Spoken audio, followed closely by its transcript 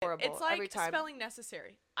horrible. It's like every time. spelling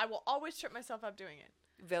necessary. I will always trip myself up doing it.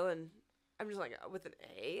 Villain. I'm just like with an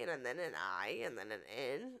A and then an I and then an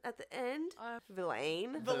N at the end.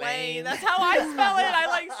 Villain. Villain. That's how I spell it. I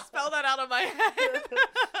like spell that out of my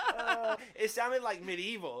head. It sounded like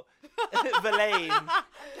medieval. Villain.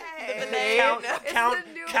 Hey. Count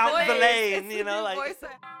Villain. You know, like. Voice.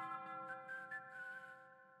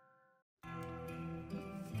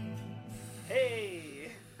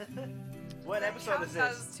 Hey. What episode is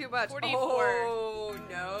this? Sounds too much. 44. Oh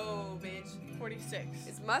no, bitch. 46.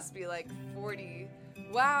 It must be like 40.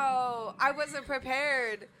 Wow, I wasn't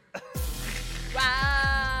prepared.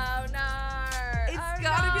 Wow, nar. It's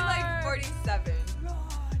gotta be like 47.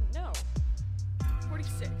 No.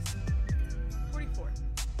 46. 44.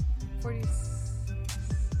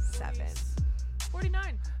 47.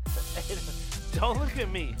 49. Don't look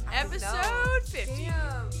at me. Episode 50.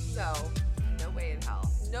 Damn. No way in hell.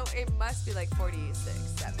 No, it must be like 46,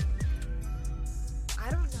 7.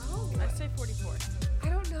 I don't know. I'd say 44. I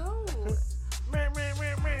don't know.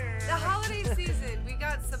 The holiday season, we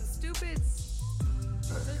got some stupids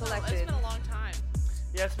collected. It's been a long time.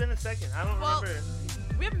 Yeah, it's been a second. I don't remember.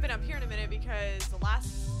 We haven't been up here in a minute because the last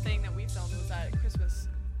thing that we filmed was at Christmas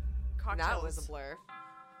cocktails. That was a blur.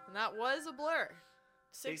 And that was a blur.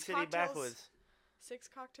 Big 6 City cocktails. Backwoods. 6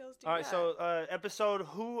 cocktails. All right, so episode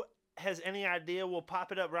Who Has Any Idea? We'll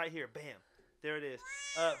pop it up right here. Bam. There it is.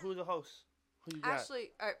 Who's the host? Who you got?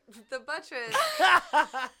 Actually, the buttress.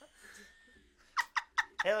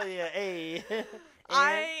 Hell yeah, hey.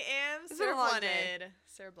 I am It's been a Sarah long Blunted. day.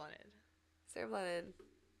 Sarah Blunted. Sarah Blennon.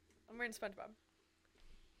 I'm wearing SpongeBob.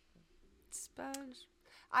 Sponge.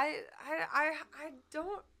 I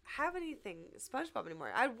don't have anything SpongeBob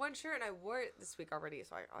anymore. I had one shirt and I wore it this week already,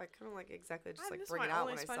 so I kind of like exactly just like This is bring my it out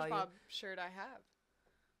only when I saw SpongeBob you. shirt I have.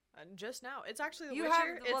 And just now, it's actually the You Witcher.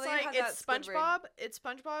 have- well, it's you like have it's that Squidward. SpongeBob. It's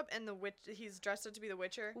SpongeBob and the witch. He's dressed up to be the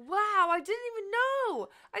Witcher. Wow, I didn't even know.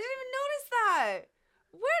 I didn't even notice that.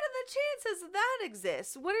 Where did the chances of that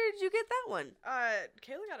exist? Where did you get that one?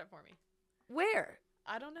 Kayla got it for me. Where?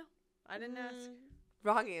 I don't know. I didn't ask.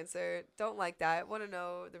 Wrong answer. Don't like that. Want to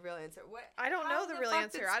know the real answer. What? I don't How know the the real fuck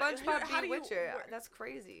answer. did I don't- SpongeBob how be do you- Witcher? where- That's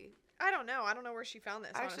crazy. I don't know. I don't know where she found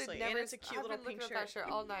this. I actually honestly, never. and it's a cute I've little been pink looking at shirt. that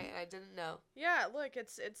shirt all night and I didn't know. Yeah, look,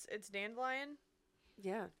 it's Dandelion.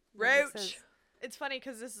 Yeah. that makes Roach. sense. It's funny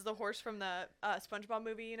because this is the horse from the SpongeBob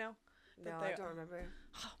movie. You know. No, I don't remember.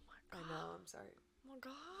 Oh my I god. know. I'm sorry. Oh my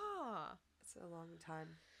god. It's a long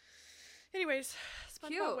time. Anyways, SpongeBob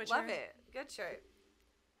Cute. Witcher. Love it. Good shirt.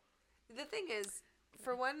 The thing is,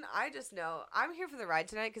 for one, I just know I'm here for the ride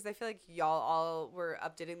tonight because I feel like y'all all were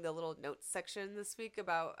updating the little notes section this week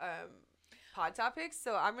about pod topics.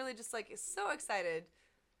 So I'm really just like so excited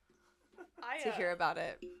to hear about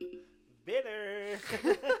it. Bitter.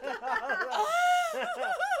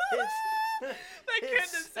 That couldn't have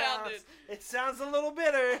sounded. It sounds a little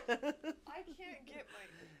bitter. I can't get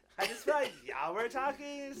my. I just feel like y'all were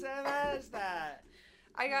talking so much that.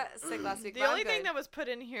 I got sick last week. The only thing that was put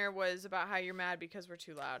in here was about how you're mad because we're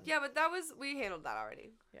too loud. Yeah, but we handled that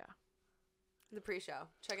already. Yeah. The pre-show.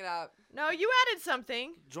 Check it out. No, you added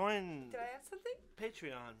something. Join Did I add something?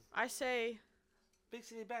 Patreon. I say. Big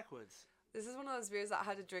City Backwoods. This is one of those beers that I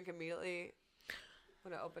had to drink immediately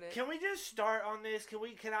when I open it. Can we just start on this?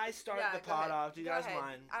 Can I start Yeah, the go pod ahead. off? Do you Go guys ahead.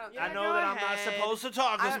 mind? I don't Yeah, I know go that I'm ahead. not supposed to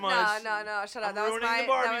talk as much. No, shut up. I'm That was ruining my the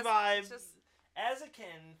Barbie that was vibe. just- As a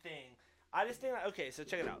Ken thing, I just think okay. So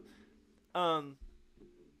check it out.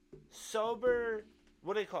 Sober.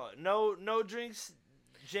 What do they call it? No drinks.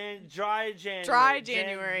 Dry January. Dry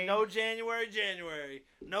January. No January.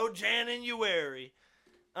 No January.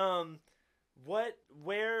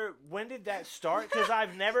 When did that start? Because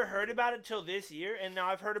I've never heard about it till this year, and now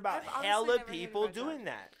I've heard about I've honestly hella never heard people about doing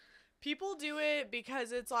that. People do it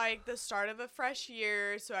because it's like the start of a fresh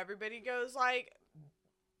year, so everybody goes like,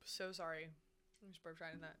 so sorry. I'm just burp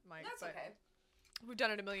trying in that mic. That's but okay. We've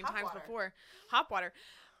done it a million Hop times water. before. Hop water.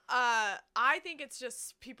 I think it's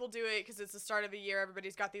just people do it because it's the start of a year.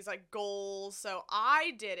 Everybody's got these like goals. So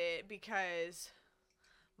I did it because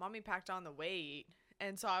mommy packed on the weight.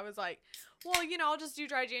 And so I was like, well, I'll just do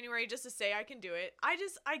dry January just to say I can do it. I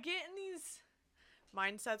get in these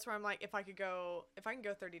mindsets where I'm like, if I can go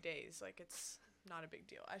 30 days, like it's not a big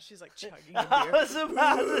deal. She's like chugging a I beer. was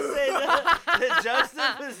about to say that the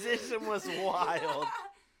juxtaposition was wild.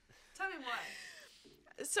 Tell me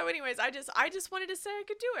more. So anyways, I just wanted to say I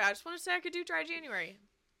could do it. I just wanted to say I could do dry January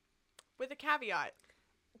with a caveat.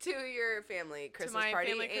 To your family Christmas my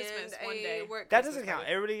party family Christmas and one a day. work That Christmas doesn't count.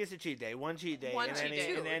 party. Everybody gets a cheat day. One cheat day. One in cheat any,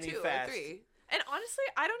 day. In any two or fast. three. And honestly,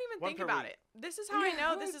 I don't even One think per about week. it. This is how I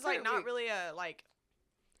know this One is like per not week. really a like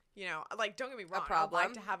You know, like, don't get me wrong. I problem.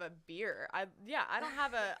 like to have a beer. I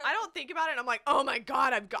don't think about it. And I'm like, oh my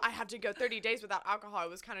God, I have to go 30 days without alcohol. I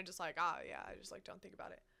was kind of just like, I just like don't think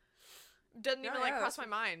about it. Doesn't even like cross my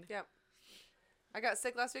mind. Yep. I got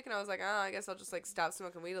sick last week and I was like, I guess I'll just like stop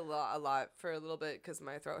smoking weed a lot for a little bit because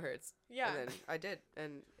my throat hurts. Yeah. And then I did,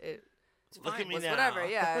 and it Look at me was now. whatever.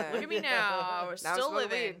 Yeah. Look at me now. We're Now I'm still smoking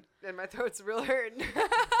living. weed, and my throat's real hurting.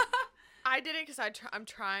 I did it because I'm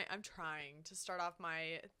trying to start off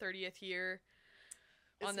my 30th year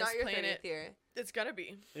on It's this not your planet. 30th year. It's gonna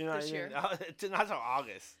be You know, this year. it's not till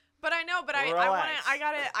August. But I know. But I Relax.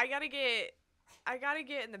 I gotta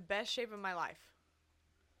get in the best shape of my life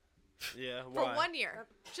Yeah, for why? 1 year,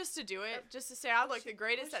 just to do it, just to say I look the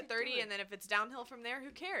greatest what's at she 30, doing? and then if it's downhill from there, who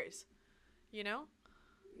cares? You know?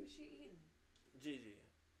 Who's she eating? Gigi.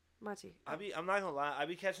 Machi. I'm not gonna lie. I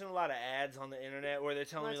be catching a lot of ads on the internet where they're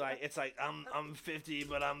telling me like it's like I'm 50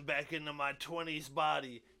 but I'm back into my 20s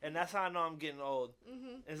body, and that's how I know I'm getting old.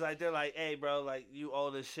 Mm-hmm. It's like they're like, hey bro, like you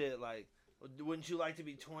old as shit. Like, wouldn't you like to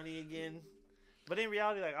be 20 again? But in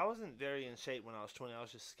reality, like I wasn't very in shape when I was 20. I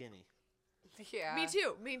was just skinny. Yeah. Me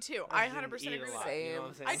too. I I just didn't 100% eat agree a with lot, that. you know what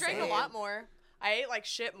I'm saying? I drank a Same. lot more. I ate like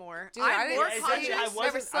shit more. Dude, I I'm didn't- more it's conscious. like I never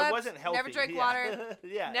wasn't. I slept, wasn't healthy. never drank yeah. water.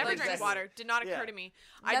 yeah. Never Like, drank exactly. water. Did not occur Yeah. to me.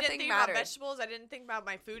 I didn't Nothing think mattered. about vegetables. I didn't think about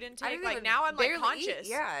my food I intake. didn't Like even now I'm like barely conscious. Eat.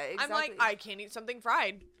 Yeah, exactly. I'm like I can't eat something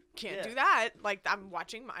fried. Can't Yeah. do that. Like I'm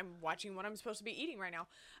watching what I'm supposed to be eating right now.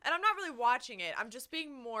 And I'm not really watching it. I'm just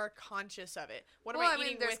being more conscious of it. What am I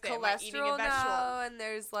eating there's with it? Am I eating a cholesterol vegetable? now, and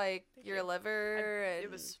there's like your you. liver, and It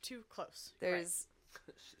was too close. there's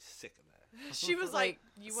She's sick of that. She was like,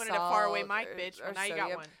 like, "You wanted a faraway salt mic, or- bitch, or but now you got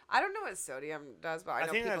sodium. one." I don't know what sodium does, but I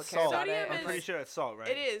know think people that's care salt. about Sodium it. I'm is- pretty sure it's salt, right?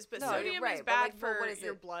 It is, but No, you're sodium right, is but, bad like, but for what is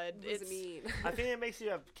your it? blood. What does it mean? I think it makes you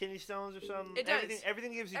have kidney stones or something. It does.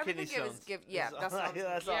 Everything gives you Everything kidney stones. yeah, that's what I'm saying.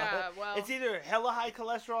 That's all. Yeah, well, It's either hella high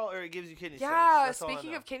cholesterol or it gives you kidney stones. Yeah, That's all I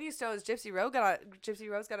speaking know. of kidney stones, Gypsy Rose got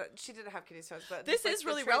a. She didn't have kidney stones, but This just, like, is the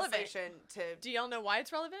really relevant. translation To do y'all know why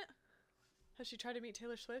it's relevant? Has she tried to meet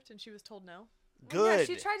Taylor Swift and she was told no? Good. Yeah,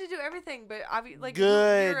 she tried to do everything, but like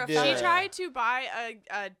Good. You're a Yeah. She felon. tried to buy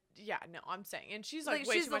yeah, no, I'm saying, and she's like,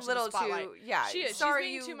 way she's too much a little in the spotlight. too. Yeah, She is. She's sorry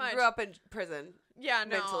being you too much. grew up in prison. Yeah,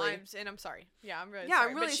 no, mentally. I'm sorry. Yeah, I'm really Yeah, sorry.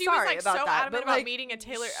 I'm really but she sorry was like about so that, adamant but, about like, meeting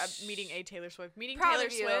Taylor Swift. Meeting Proud Taylor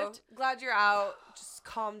of you. Swift. Glad you're out. Just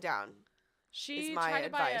calm down. She is my tried to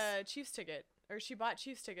buy advice. a Chiefs ticket, or she bought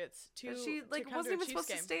Chiefs tickets to. And she like to come wasn't to a even Chiefs supposed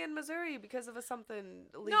game. to stay in Missouri because of something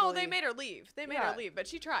illegal. No, they made her leave. They made Yeah. her leave, but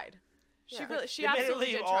she tried. She Yeah. really, she They made her absolutely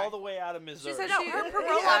leave did all try. the way out of Missouri. said No, she- her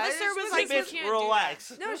parole Yeah, officer she was was like, like, "You "Bitch, can't do relax."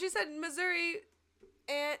 that." No, she said Missouri,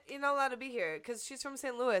 and you're not allowed to be here because she's from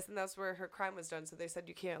St. Louis, and that's where her crime was done. So they said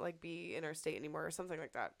you can't like be in our state anymore or something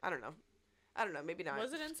like that. I don't know. Maybe not.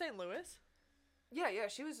 Was it in St. Louis? Yeah,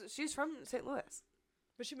 she's from St. Louis.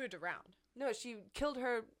 But she moved around. No, she killed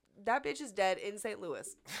her. That bitch is dead in St.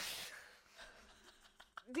 Louis.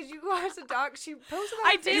 Did you watch the doc? She posted that.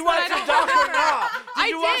 I on did, You Facebook. but watched I the don't doc or remember. not? Did I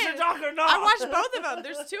you watch did. the doc or not? I watched both of them.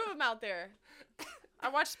 There's two of them out there. I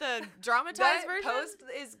watched the dramatized That version. post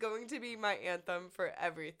is going to be my anthem for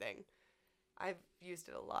everything. I've used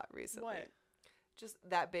it a lot recently. What? Just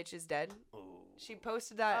that bitch is dead. Ooh. She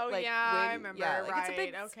posted that. Oh, like, yeah, I when- remember, Yeah, like, it's a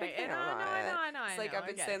big, right, it's a big okay. thing. And I know, It's like I I've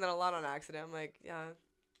been get saying it. that a lot on accident. I'm like, yeah.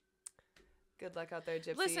 Good luck out there,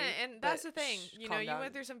 Gypsy. Listen, and that's the but thing. shh, You know, calm you down.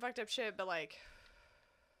 went through some fucked up shit, but like,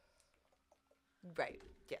 Right.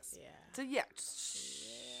 Yes. yeah. So yeah, just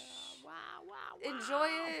Wow. enjoy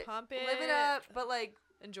it, Pump it. live it up, but like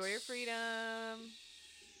Enjoy your freedom.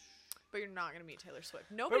 But you're not gonna meet Taylor Swift.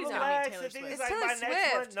 But Nobody's gonna meet relax, Taylor the thing Swift. is, like, Taylor by next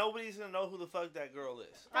Swift. month, nobody's gonna know who the fuck that girl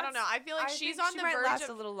is. I don't know. I feel like I she's think on she the might verge last of.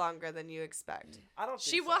 a little longer than you expect. I don't think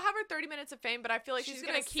She so. will have her 30 minutes of fame, but I feel like she's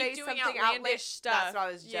gonna keep say doing something outlandish stuff. That's what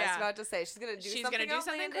I was just Yeah. about to say. She's gonna do She's something gonna do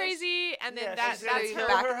something outlandish. crazy, and then Yeah, she's gonna that's kill her.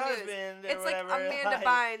 back her in the news. husband. It's or like whatever. Amanda like,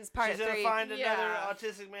 Bynes part She's gonna 3. find another Yeah.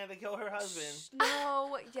 autistic man to kill her husband.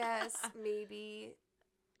 No, yes, maybe.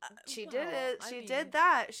 She did well, it. I She mean- did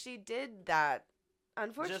that. She did that.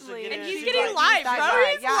 Unfortunately, get And in. he's She's getting like, live, that bro.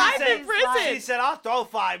 guy. He's Yeah, live she in said- prison. She said, "I'll throw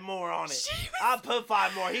 5 more on it. She was- I'll put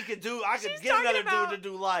 5 more. He could do. I could She's get another talking about- dude to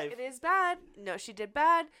do life." It is bad. No, she did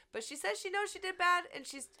bad, but she says she knows she did bad, and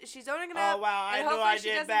she's owning it Oh up. wow, I and know hopefully I she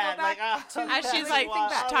did doesn't bad. go Like, back to As she's Really like think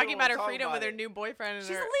back. talking about her Talk freedom about with her it. new boyfriend and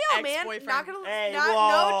She's a her Leo, man. ex-boyfriend. Not gonna, Hey, not,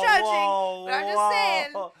 whoa, no judging. whoa, but I'm just whoa.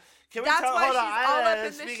 saying. Can we That's talk, why hold on, she's all up in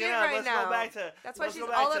this speaking shit of, right let's now. Go back to, That's why let's she's go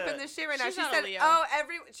back all to, up in this shit right now. She's She not a said, Leo. "Oh,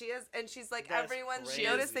 she is," and she's like, That's "Everyone's crazy.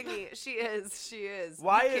 noticing me." She is.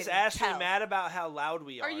 Why You is can Ashley tell. mad about how loud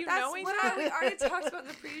we are? Are you That's knowing what that? we already talked about in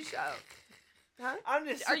the pre-show. Huh? I'm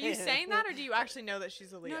just Are you saying that, or do you actually know that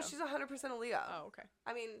she's a Leo? No, she's 100% a Leo. Oh, okay.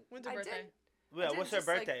 I mean, When's her I birthday? did. Yeah, did what's her just,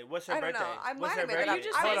 like- birthday? What's her I don't birthday? know. I What's might her have made it birthday? up. You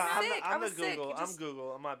just Hold said on, that. sick. I'm I the was sick. Google. I'm Just-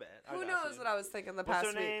 Google. My bad. I Who got knows you. what I was thinking the What's past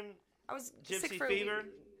her week? name? I was Gypsy sick for a Fever?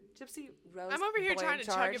 week. Gypsy Rose. I'm over here trying to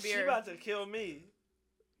chug a Blanchard. beer. She about to kill me.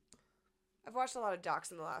 I've watched a lot of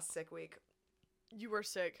docs in the last sick week. You were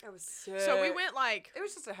sick. I was sick. So we went like, It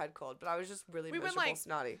was just a head cold, but I was just really We went, miserable, like-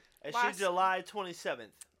 snotty. And Last- she's July 27th.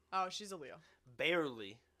 oh, she's a Leo.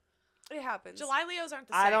 Barely. It happens. July Leos aren't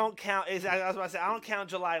the same. I don't count. I was about to say, I don't count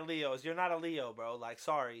July Leos. You're not a Leo, bro. Like,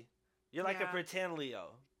 sorry. You're like a Yeah. pretend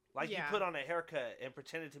Leo. Like, Yeah. you put on a haircut and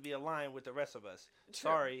pretended to be aligned with the rest of us. True.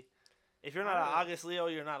 Sorry. If you're I not an don't know. August Leo,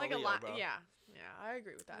 you're not Like a a Leo, lot. bro. Yeah. Yeah, I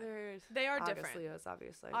agree with that. There's They are August different. Leos,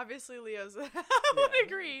 obviously. Obviously, Leos. I would Yeah.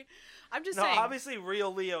 agree. I'm just No, saying. obviously,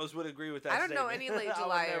 real Leos would agree with that I don't know statement. any late I would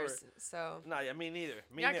never. Julyers, so No, yeah, me neither.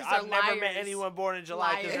 Me Yeah, neither. 'cause I've they're never met liars. anyone born in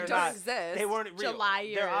July because Liars. they they're don't not. exist. They weren't real.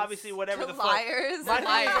 Julyers. They're obviously whatever the fuck. Julyers. My They're thing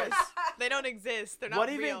is- liars. They don't exist. They're not What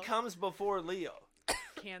real. even comes before Leo?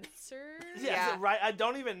 Cancer? Yeah. Right. I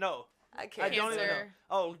don't even know. I I can't. don't even know. Cancer.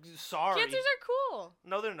 Oh, sorry. Cancers are cool.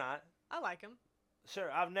 No, they're not. I like them.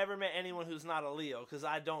 Sure, I've never met anyone who's not a Leo because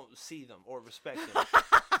I don't see them or respect them.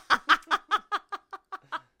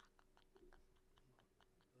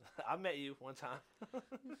 I met you one time.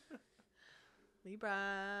 Libra.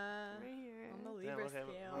 On the Libra okay,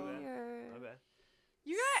 scale. my bad. My bad.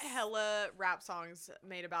 You got hella rap songs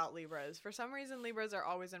made about Libras. For some reason, Libras are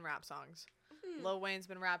always in rap songs. Lil Wayne's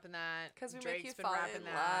been rapping that. Because we Drake's make you been fall rapping in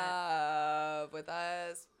that. love with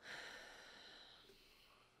us.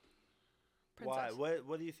 Why? Princess.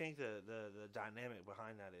 What do you think the dynamic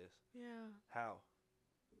behind that is? Yeah. How?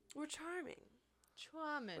 We're charming.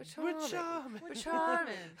 Charming. We're charming. We're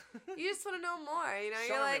charming. You just want to know more, you know?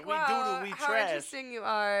 You're Charming. like, We wow, doodle, we how trash." interesting you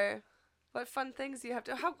are. What fun things you have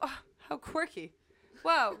to. How quirky.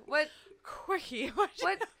 Wow, what Quirky.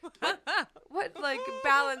 what like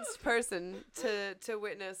balanced person to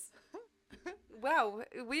witness. Wow,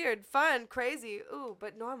 weird, fun, crazy. Ooh,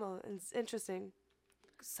 but normal and interesting.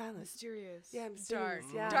 Silent. Mysterious. Yeah, Dark. mysterious.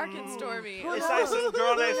 Yeah. Dark and stormy. Who It's knows? like some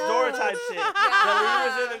girl next door type shit. Yeah. The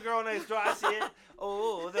Libras are the girl next door. I see it.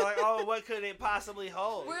 Oh, they're like, oh, what could it possibly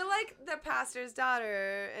hold? We're like the pastor's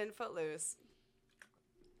daughter in Footloose.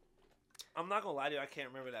 I'm not gonna lie to you, I can't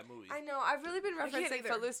remember that movie. I know. I've really been I can't referencing either.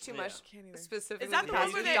 Footloose too Yeah. much. Can't either. Specifically, Is that the the one where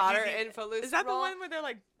pastor's they- daughter you- in Footloose. Is that the role. one where they're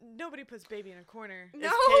like, nobody puts baby in a corner? No.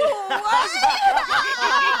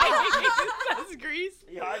 That's Grease.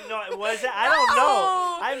 Yeah, I know. Was it? I don't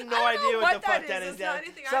know. I have no I don't idea know what the fuck is. that It's is. not That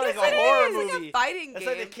anything. sounds like Yes, a it horror is. It's movie. a fighting It's game.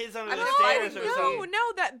 like the kids under I the know, stairs fighting or movie. something. No,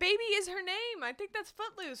 that baby is her name. I think that's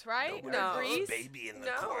Footloose, right? Nobody Or puts Grease. baby in the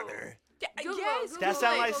No. corner. Yeah, Google, yes. Google That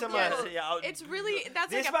sounds like Google some. it. Yeah, It's really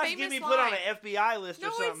that's this like a about to famous get me line. put on an FBI list No,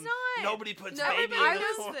 or it's something. not. Nobody puts No, baby I in the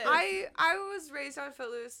was corner. this. I was raised on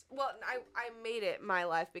Footloose. Well, I made it my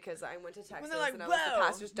life because I went to Texas When they're like, and I was the whoa,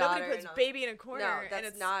 pastor's daughter. nobody puts and baby in a corner. No, and that's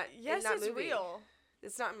it's, not in Yes, that it's movie. real.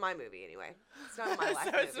 It's not in my movie anyway. It's not in my life.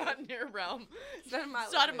 So it's movie. not in your realm. It's not in my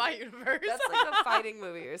It's not in my movie. universe. That's like a fighting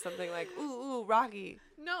movie or something like ooh Rocky.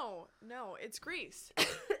 No, it's Grease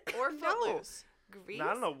or No. Footloose. Grease. Now,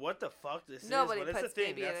 I don't know what the fuck this Nobody is, but it's puts a thing.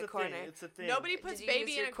 baby in That's a a corner. thing. It's a thing. Nobody Did puts you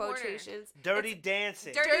baby use in your a corner. quotations? Dirty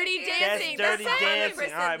dancing. Dirty Dancing. That's dirty That's dancing.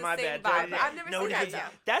 100% All right, the my same bad. vibe. Dirty I've never Nobody seen puts-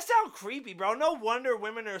 that. That sounds creepy, bro. No wonder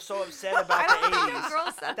women are so upset about I don't the think a 80s. girl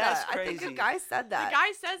said That's that. I think crazy. a guy said The that.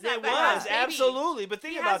 guy says that. It but he has was baby. absolutely, but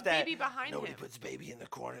think He about has that. baby behind Nobody him. puts baby in the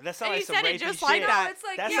corner. That And sounds like he some said it rapey just shit. like No, that. it's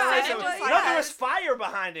like That yeah, sounds like said some. it but just No, like yeah, there was it's- fire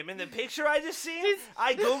behind him in the picture I just seen.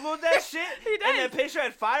 I googled that shit, He and did. the picture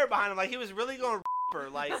had fire behind him, like he was really going to her.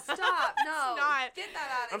 Like, Stop! No, not. get that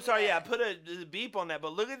out of I'm here. sorry, yeah, I put a beep on that,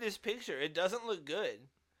 but look at this picture. It doesn't look good.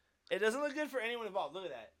 It doesn't look good for anyone involved. Look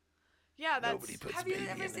at that. Yeah, that's. Nobody puts Have you baby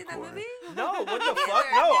ever in the seen that corner. movie? No, what the Me fuck?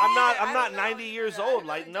 neither. No, Me I'm not. neither. I'm I not don't 90 know. years I old. really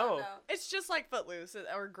Like, don't no. know. It's just like Footloose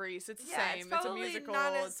or Grease. It's the Yeah, same. it's It's a probably musical.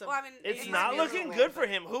 not as. It's a, Well, I mean, It's he's not musical, looking good but- for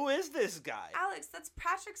him. Who is this guy? Alex, that's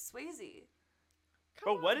Patrick Swayze.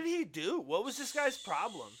 Bro, what did he do? What was this guy's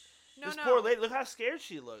problem? No, This no. poor lady. Look how scared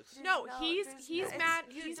she looks. No, he's there's mad-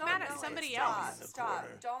 you he's don't mad at know it. somebody Stop, else. Stop!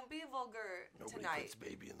 Don't be vulgar tonight.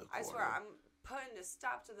 baby in the I swear, I'm putting a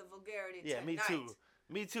stop to the vulgarity Yeah, tonight. me too.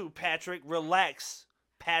 Me too, Patrick. Relax,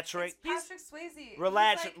 Patrick. It's Patrick Swayze.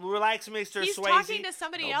 Relax, He's like, relax, Mr. He's Swayze. talking to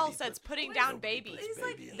somebody Nobody else that's puts- putting What down is- baby. he's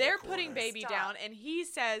like, They're putting baby Stop. down, and he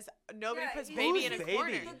says nobody Yeah, puts he's- baby in Who's a baby?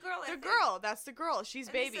 corner. The girl. I The think. girl, that's the girl. She's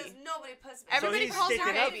And baby. He says nobody puts. Everybody he's calls her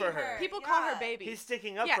sticking up baby. for her. People call her Yeah. baby. He's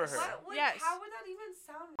sticking up Yes. for her. What would, Yes. How would that even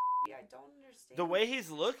sound? I don't understand. The way he's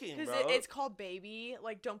looking, Because bro. it's called baby.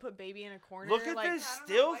 Like, don't put baby in a corner. Look at like, this I don't know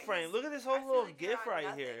still what frame. he's- Look at this I whole feel little like you're gif on right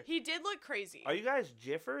nothing. here. He did look crazy. Are you guys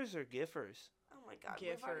jiffers or giffers? Oh my god,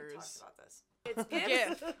 we've already talked Giffers. about this. It's GIF.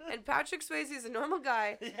 GIF. And Patrick Swayze is a normal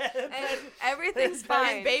guy. Yeah, And everything's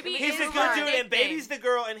fine. And Baby he's is a good her dude, and nickname. Baby's the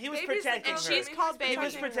girl, and he was Baby's the protecting girl, her. And she's called He Baby.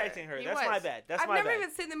 was protecting her. He That's was. my bad. That's I've my never bad.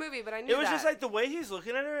 even seen the movie, but I knew It was that. just like the way he's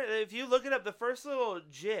looking at her. If you look it up, the first little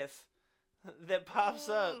GIF that pops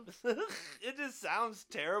up, it just sounds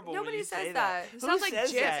terrible. when Nobody you says say that. Who It sounds like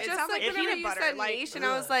says GIF. that? It just sounds like like whenever peanut you butter, said like, niche, and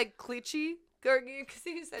I was ugh. like, Clichy? Because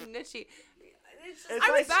you said niche. It's just It's I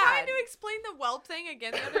like was trying bad. to explain the whelp thing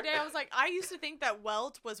again the other day. I was like, I used to think that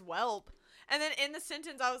welt was whelp. And then in the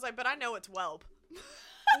sentence, I was like, but I know it's whelp.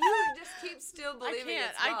 You just keep still I believing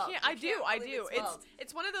can't. it's I whelp. can't. You I can't do. believe whelp.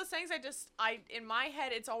 It's one of those things in my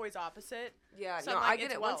head, it's always opposite. Yeah, So no, I'm like, I get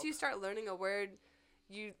it's it. Once whelp. you start learning a word,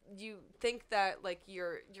 you think that like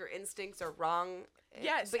your instincts are wrong.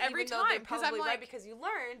 Yes, but every even though they're time, 'cause I'm probably right like- because you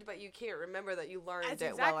learned, but you can't remember that you learned That's it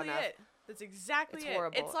exactly well enough. it. That's exactly It's it.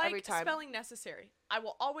 horrible, It's like every time. spelling necessary. I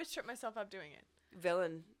will always trip myself up doing it.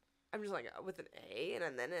 Villain. I'm just like with an A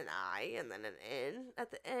and then an I and then an N at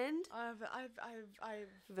the end. I've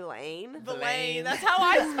Villain. Villain. That's how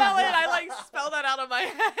I spell it. I like spell that out of my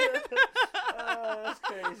head. Oh, that's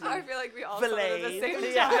crazy. I feel like we all spelled it at the same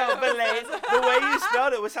time. Yeah, no, Villain. The way you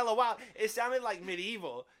spelled it was hella wild. It sounded like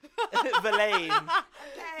medieval. Villain.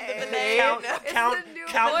 Hey. Count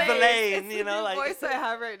Villain, It's you the know, new like- voice I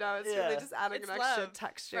have right now. It's really Yeah. just adding It's an extra love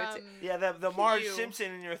texture to from- Yeah, the Marge Q.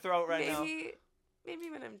 Simpson in your throat right now.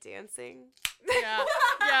 Maybe when I'm dancing. Yeah.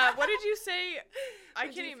 Yeah. What did you say? I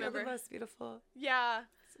When can't do you even feel remember. the most beautiful. Yeah.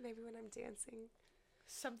 So maybe when I'm dancing.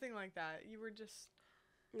 Something like that. You were just.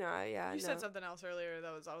 No, yeah, You no. said something else earlier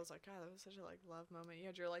that was. I was like, God, that was such a like love moment. You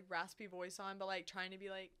had your like raspy voice on, but like trying to be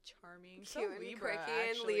like charming. So Cute and Libra, quirky and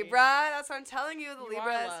actually. Libra. That's what I'm telling you. The You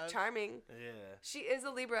Libra are is love. charming. Yeah. She is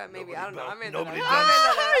a Libra, maybe. Nobody I don't know. dunk- I'm in nobody it.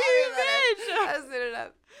 dunks. You I was in it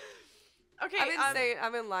up. Okay.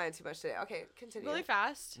 I've been lying too much today. Okay, continue. really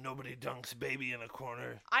fast. Nobody dunks baby in a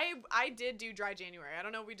corner. I did do dry January. I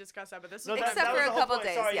don't know if we discussed that, but this is No, what that, Except that for was a the whole couple point.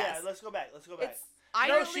 days, Sorry, yes. yeah, let's go back. It's I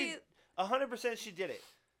No, really, she 100% she did it.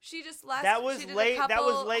 she just last. That was she did a late. That couple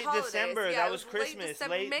was late holidays. December. Yeah, that it was late Christmas.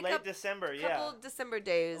 December. Late Make up December. Yeah. couple December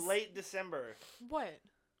days. Late December. what?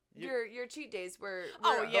 Your cheat days were.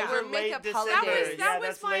 Oh, yeah. Those Were are late makeup December. holidays. That Yeah, was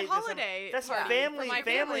that's my late December. holiday That's party family for my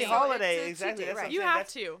family family. holiday. So it's a Exactly. cheat day, That's what right. I'm You saying. have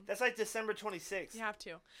That's, to. That's like December 26th. You have to.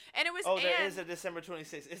 And it was. Oh, there and is a December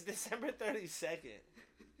 26th. It's December 32nd.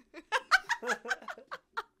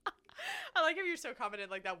 I like how you're so confident.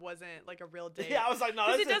 Like that wasn't like a real day. Yeah, I was like, no,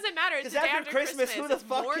 Because that's it doesn't matter. It's Because the day after after Christmas, who the It's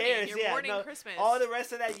fuck mourning. cares? You're Yeah, mourning no, Christmas. all the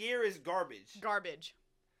rest of that year is garbage. Garbage.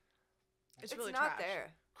 It's It's really not trash. there.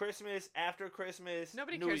 Christmas, after Christmas,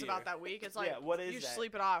 Nobody New cares Year. about that week. It's like Yeah, what is you that?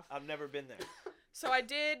 sleep it off. I've never been there. So I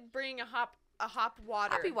did bring a hop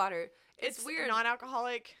water. Happy water. It's weird.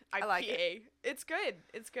 non-alcoholic IPA. I like it. It's good.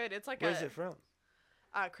 It's good. It's like Where's it from?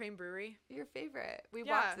 Crane Brewery. Your favorite. We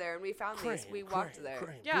Yeah. walked there and we found these. We walked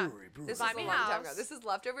there. Yeah. This Buy is a me long time house. ago. This is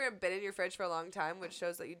leftover and been in your fridge for a long time, which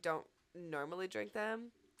shows that you don't normally drink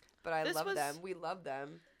them. But I This love was- them. We love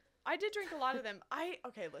them. I did drink a lot of them.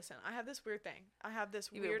 Okay, listen. I have this weird thing. I have this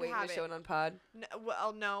You've been weird waiting habit. to show it on pod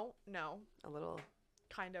No. a little.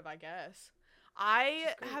 Kind of, I guess. I Which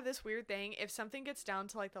is great. have this weird thing. If something gets down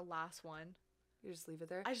to like the last one, You just leave it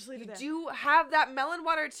there. I just leave you it there. do have that melon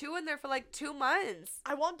water too in there for like 2 months.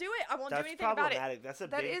 I won't do it. I won't That's do anything about it. problematic. That's a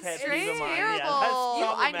That big is pet strange. peeve of mine. Terrible. Yeah, that's You- I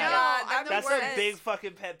problematic. know. Yeah, I'm the That's worst. a big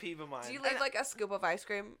fucking pet peeve of mine. Do you leave like a scoop of ice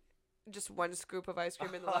cream? Just one scoop of ice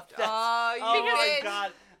cream in the Oh, left. that's- Oh, you Oh my bitch.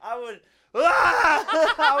 god, I would.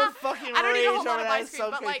 I would fucking I don't rage eat a whole lot over of that. ice It's cream,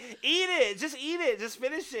 so but, crazy. like- Eat it. Just eat it. Just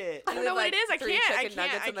finish it. I don't know what it is. I 3 can't. I chicken can't.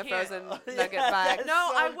 nuggets I in the can't. frozen Yeah, nugget bag. that's No,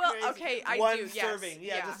 so I will. crazy. Okay, I one do. Yes. serving.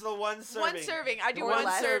 Yeah, just the one serving. One serving. I do Or one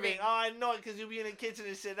less. serving. Oh, I know it because you be in the kitchen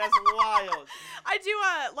and shit. That's wild. I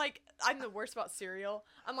do like I'm the worst about cereal.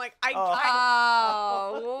 I'm like I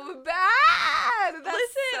Oh, bad. That's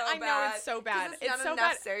Listen, so I know bad. it's so 'Cause bad. It's, It's not so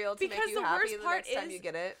enough bad cereal to because make you the happy worst the part next time is- you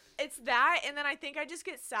get it. it's that, and then I think I just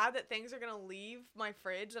get sad that things are gonna leave my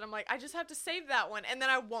fridge, and I'm like I just have to save that one, and then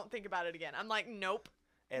I won't think about it again. I'm like nope.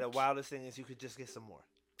 And the wildest thing is you could just get some more.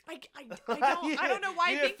 I don't know why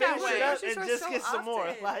I You think could that finish way. it up Grocery and store just so get some more.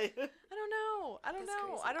 often. Like, I don't know. I don't That's know.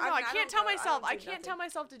 crazy. I don't I know. mean, I I can't don't tell go- I myself. don't I do can't tell nothing.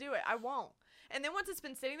 myself to do it. I won't. And then once it's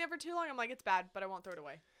been sitting there for too long, I'm like, it's bad, but I won't throw it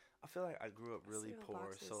away. I feel like I grew up really Cereal poor,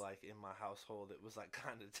 boxes. so like in my household, it was like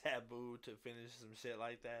kind of taboo to finish some shit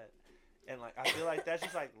like that, and like I feel like that's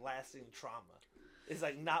just like lasting trauma. It's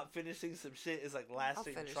like not finishing some shit is like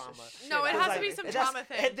lasting finish trauma. this shit. No, it I has was to be like- some And that's- trauma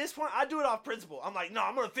thing. At this point, I do it off principle. I'm like, no,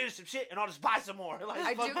 I'm gonna finish some shit and I'll just buy some more. Like,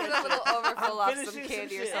 I fuck do that get a little shit. overfull I'm off some finishing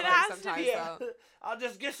candy or shit. something It has to sometimes. be. Yeah, though. I'll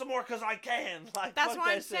just get some more because I can. Like, That's fuck what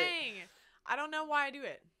that I'm shit. saying. I don't know why I do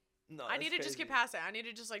it. No, I that's need to just get crazy. past it. I need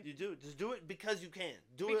to just like You do. Just do it because you can.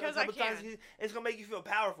 Do Because it I a couple times. can. It's gonna make you feel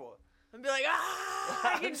powerful. and be like, I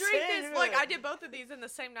I'm can drink saying, this. you're Look, like- I did both of these in the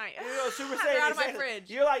same night. You know, Super They're Saiyan. out of my exactly. fridge.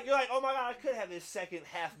 You're like, oh my god, I could have this second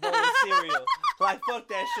half bowl of cereal. Like, fuck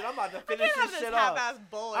that shit. I'm about to I finish can't have this this shit off. half-ass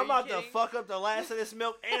bowl. Are I'm you about to kidding? fuck up the last of this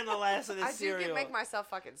milk and the last of this I do cereal. make myself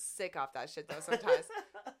fucking sick off that shit though sometimes.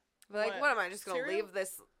 But like, What? what am I just gonna Cereal? leave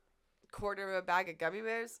this quarter of a bag of gummy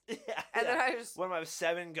bears? Yeah, And yeah. then I just, What am I,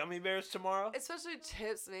 7 gummy bears tomorrow? especially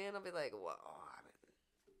chips, man. I'll be like, whoa.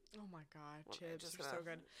 Oh my god, Well, chips just are so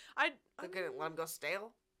gonna- good. I They're gonna let them go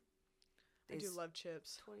stale. I do These love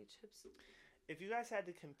chips. 20 chips. If you guys had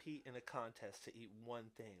to compete in a contest to eat one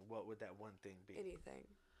thing, what would that one thing be? Anything.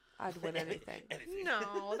 I'd win anything. Anything.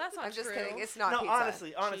 No, that's not I'm just true. kidding. It's not No, pizza.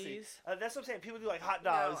 honestly, Cheese. that's what I'm saying. People do like hot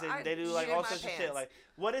dogs No, and I they do like shit all my sorts of shit. pants. Like,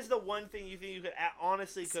 what is the one thing you think you could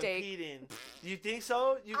honestly Steak. compete in? You think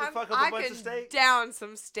so? You can fuck up I a bunch could of steak? down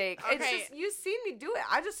some steak. It's Okay. just, you've seen me do it.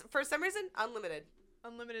 I just, for some reason, unlimited.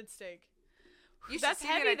 Unlimited steak. You should That's see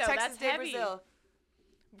me heavy, in a though. Texas That's Day heavy. Brazil.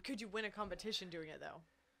 Could you win a competition doing it though?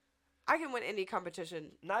 I can win any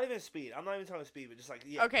competition. Not even speed. I'm not even talking speed, but just like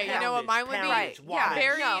yeah. Okay, you know what mine would be? Right, yeah.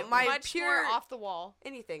 Very No, my much pure- more off the wall.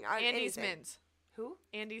 Anything. Andy's anything. mints. Who?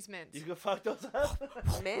 Andy's mints. You can fuck those up.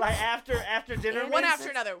 Mints? Like after dinner. Andy's One mints? after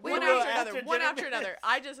another. Wait, One wait, after after another. One dinner after mints? another.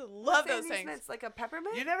 I just love What's those Andy's things. Mints? Like a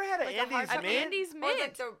peppermint? You never had an Like a Andy's hard- An mint? Andy's Or mint.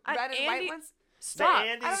 like the An red and white Andy- ones? Stop. The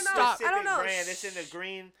Andy's I don't know. Stop. specific I don't know. brand. It's in the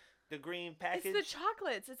green package. It's the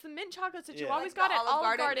chocolates. It's the mint chocolates that you Yeah. always Like got the at Olive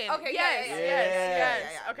Olive Garden? Garden. Okay, yes, yeah,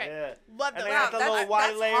 yes. yeah. Okay. Yeah. Love And those. they got the little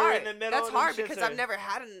white layer hard. in the middle. That's and hard them because shits I've are- never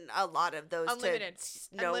had a lot of those Unlimited.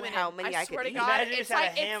 to know Unlimited. how many I I swear could to eat. God, Imagine you it's just had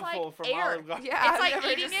like- a it's like handful from air. Olive Garden. Yeah, It's I've like never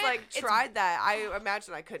eating just it, like it's- tried that. I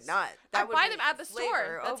imagine I could not. That I would buy be them at the store.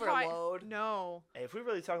 flavor That's how I- overload. No. Hey, if we're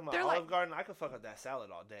really talking about They're Olive like- Garden, I could fuck up that salad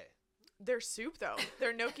all day. Their soup though.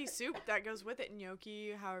 Their gnocchi soup that goes with it.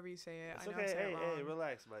 Gnocchi, however you say it. It's I know okay. I say Hey, it wrong. hey,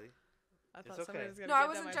 relax, buddy. I it's thought okay. somebody was gonna No, I get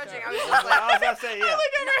wasn't down my judging. throat. I was I just like, was about to say, yeah.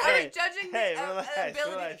 I Hey, was judging hey, the relax,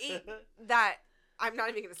 ability relax. to eat that. I'm not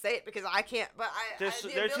even gonna say it because I can't. But They're the too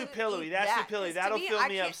ability to pillowy. eat That's that, too pillowy. 'cause to That'll me, fill I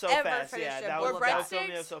me up can't so ever fast. finish Yeah, a that bowl will of that'll fill me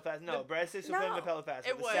breadsticks? up so fast. No, breadsticks will fill me No. up hella fast. It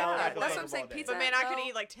The would. salad, Yeah, I could that's fuck what I'm up saying, all day. pizza- But man, I could No.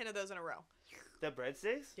 eat like 10 of those in a row. The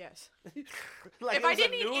breadsticks? Yes. Like If it I was a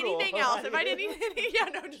didn't eat noodle. anything else, if I didn't eat any, yeah,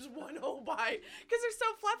 no, just one whole bite. Because they're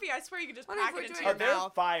so fluffy. I swear you could just What if pack we're it into doing- your Oh, they're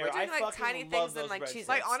mouth. fire. We're I doing, like, fucking tiny love things those and, like, breadsticks. cheese.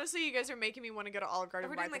 Like, honestly, you guys are making me want to go to Olive If Garden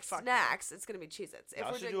we're right doing the like fuck. snacks, it's gonna be Cheez-Its. If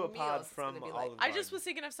Y'all we're should doing do a pod meals, from it's gonna be Olive like I just was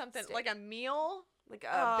thinking of something Steak. like a meal. a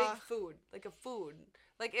Uh, big food, like a food.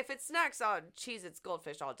 Like if it's snacks on Cheez-Its,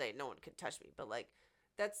 Goldfish all day, no one can touch me. But like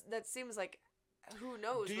that seems like who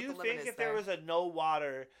knows? Do what you the limit think is if there was a no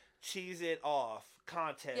water, cheese it off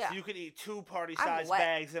contest, Yeah. you could eat 2 party I'm size wet.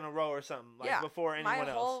 bags in a row or something, like Yeah, before anyone my else?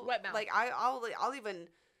 whole Wet mouth. like I'll even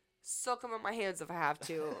soak them in my hands if I have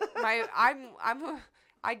to.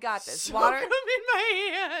 I got this. Soak Water, 'em in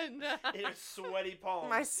my hand. In your sweaty palms.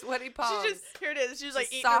 my sweaty palms. She just here it is. She's like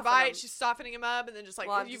Just eating her soften bite. 'em. She's softening them up, and then just like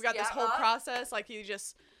Well, I'm you've just- got this yeah, whole process. Like you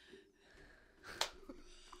just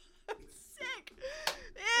sick.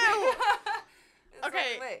 Ew. It's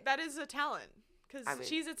Okay, the way. that is a talent. Because I mean-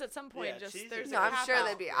 Cheez-Its at some point Yeah, just Cheez-Its there's is No, a I'm cap sure out.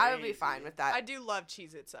 they'd be. I would be Crazy. fine with that. I do love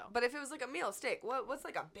Cheez-Its though. But if it was like a meal, steak. What's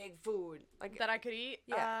like a big food? Like That I could eat.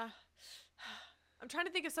 Yeah. I'm trying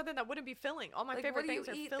to think of something that wouldn't be filling. All my like favorite what do you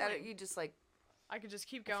things are eat filling. that you just like? I could just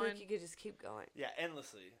keep I feel going. like you could just keep going. Yeah,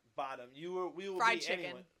 endlessly. Bottom. We will Fried beat chicken.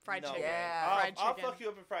 anyone. Fried No, chicken. man. Yeah. I'll, Fried I'll chicken. fuck you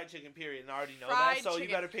up in fried chicken, period, and I already know Fried that. So you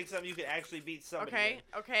chicken. better pick something you can actually beat somebody Okay.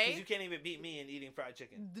 in. Okay. Because you can't even beat me in eating fried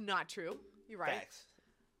chicken. Not true. You're right. Facts.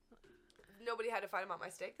 Nobody had to fight about my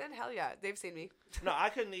steak then? Hell yeah, they've seen me. No, I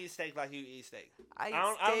couldn't eat steak like you eat steak. I eat I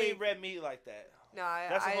don't eat steak. red meat like that. No,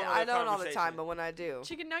 That's a whole I other don't all the time, conversation. but when I do,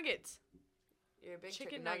 Chicken nuggets. you're a big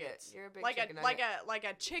Chicken nugget. nuggets. You're a big Like chicken a nugget. like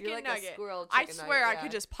a chicken You're like nugget. a squirrel I chicken swear I nugget, could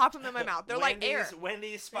yeah. just pop them in my mouth. They're like air.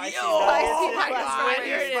 Wendy's spicy Yo, nuggets. oh my Spicy God, nuggets,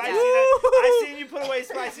 here it is. spicy Woo! nuggets. I seen you put away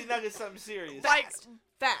spicy nuggets. Something serious. Like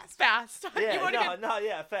Fast. fast. Yeah, you want to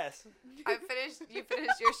yeah, fast. You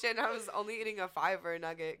finished your shit, and I was only eating a $5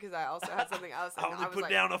 nugget because I also had something else. And I only was put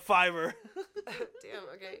like, down a $5. Damn,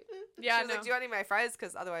 okay. Yeah, She was no. like, do you want any of my fries?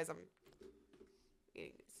 Because otherwise I'm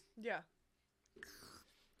eating these. Yeah.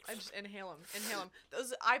 I just inhale them.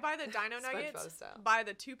 Those I buy the Dino SpongeBob Nuggets. style. Buy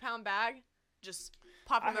the 2-pound bag. Just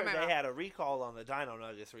pop I them in heard my they mouth. had a recall on the Dino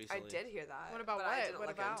Nuggets I recently. did hear that. What about but what? I didn't What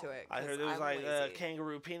look about? into it. I 'cause heard it was I'm like lazy.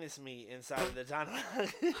 kangaroo penis meat inside of the Dino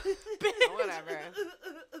Nuggets. Whatever.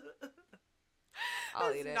 I'll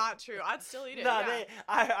That's eat it. not true. I'd still eat it. No, yeah.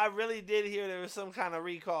 I really did hear there was some kind of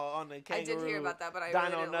recall on the I kangaroo. did hear about that, but I Dino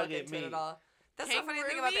really didn't look nugget into it meat. at all. That's the funny thing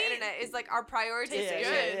Kangaroo about the meat? internet is like our Tastes prioritization.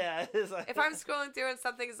 good. Yeah. It's like, If I'm scrolling through and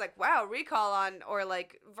something is like, wow, recall on, or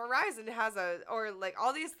like Verizon has or like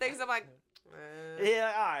all these things, I'm like,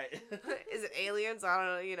 yeah, all right. is it aliens? I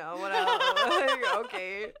don't know, what else?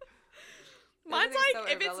 Okay. Mine's Everything's like, so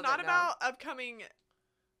if it's irrelevant not now. about upcoming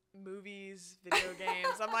movies, video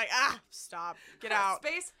games, I'm like, stop. Get out.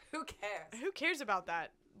 Space? Who cares? Who cares about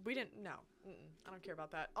that? We didn't, no. I don't care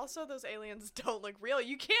about that. Also, those aliens don't look real.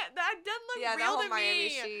 You can't, that doesn't look Yeah, that real whole to Miami me.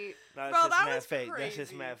 sheet. No, it's Bro, just that mad was fake. That's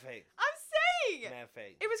just crazy. mad fake. I'm saying. Mad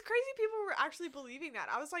fake. It was crazy people were actually believing that.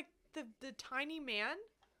 I was like, the tiny man,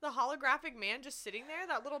 the holographic man just sitting there,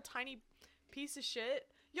 that little tiny piece of shit.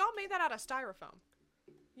 Y'all made that out of styrofoam.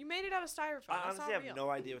 You made it out of styrofoam. I That's honestly not have real. no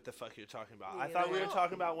idea what the fuck you're talking about. Me I thought we either. were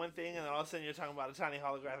talking about one thing, and then all of a sudden you're talking about a tiny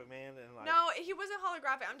holographic man, and like. No, he wasn't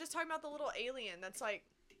holographic. I'm just talking about the little alien that's like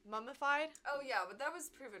mummified. Oh, yeah, but that was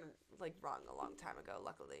proven, like, wrong a long time ago,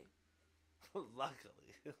 luckily.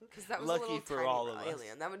 Luckily. Because that was Lucky a little for tiny all of us.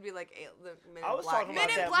 alien. That would be like the Men I in was Black. talking about Men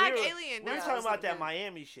in that. Black we were, alien. We were Yeah, talking it was about like that the-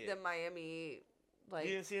 Miami shit. The Miami, like,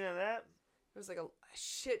 You didn't see none of that? it was like a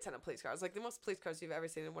shit ton of police cars. Like, the most police cars you've ever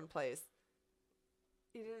seen in one place.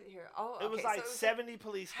 You didn't hear. Oh, okay. It was so like it was 70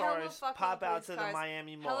 police hella cars fucking pop out police to the cars,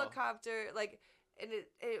 Miami Mall. helicopter, like, and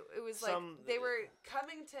it was like Some- they were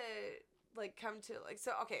coming to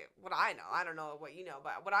so okay, what I know, I don't know what you know,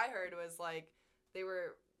 but what I heard was like they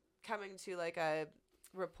were coming to like a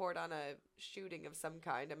report on a shooting of some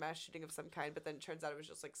kind, a mass shooting of some kind, but then it turns out it was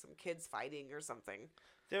just like some kids fighting or something.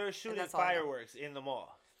 They were shooting that's all I know. fireworks in the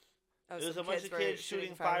mall. Oh, There was some a bunch of were kids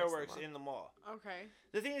shooting fireworks in the mall. Okay.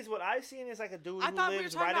 The thing is, what I've seen is like a dude I who thought we were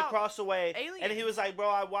lives talking right about across the way, and he aliens. was like, "Bro,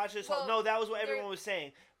 I watched this." Well, No, that was what they're- everyone was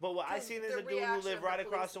saying. But what I 'cause seen is the a dude who reaction lived of right the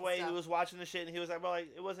across police the and way. He stuff. was watching the shit, and he was like, "Bro, like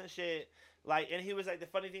it wasn't shit." Like, and he was like, the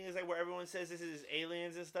funny thing is like where everyone says this is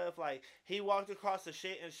aliens and stuff. Like, he walked across the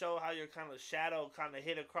shit and showed how your kind of shadow kind of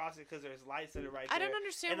hit across it because there's lights that are right there. I don't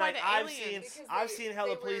understand And why like the I've aliens. seen, Because I've they- seen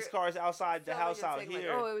hella they police were cars outside the filming house and out saying, here.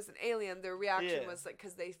 Like, oh, it was an alien. Their reaction Yeah. was like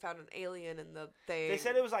because they found an alien in the thing. They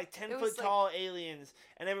said it was like 10 It foot was, like- tall aliens,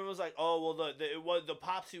 and everyone was like, "Oh, well, the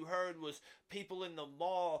pops you heard was people in the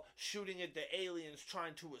mall shooting at the aliens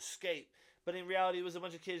trying to escape." But in reality, it was a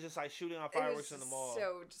bunch of kids just like shooting off It was fireworks in the mall.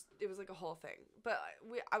 So it was like a whole thing. But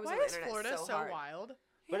I was Why on the is internet Florida so so hard. wild?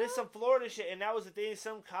 But it's some Florida shit, and that was the thing.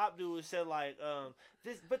 Some cop dude said like,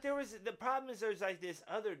 this. But there was the problem is there's like this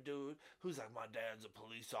other dude who's like, my dad's a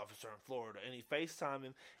police officer in Florida, and he FaceTime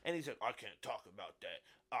him, and he's like, I can't talk about that.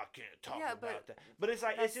 I can't talk Yeah, about but that. But it's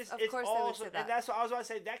like it's that's- just of it's course they all, would say that. and that's what I was about to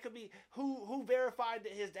say. That could be who verified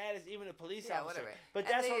that his dad is even a police Yeah, officer. whatever. But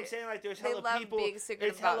And that's what they- I'm saying. Like there's they hella love people. being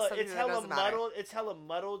secretive It's about hella something it's that hella doesn't matter. muddled. It's hella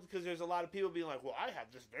muddled because there's a lot of people being like, well, I have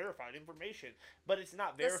this verified information, but it's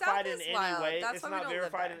not The South verified in is any wild. way. That's It's why we not don't live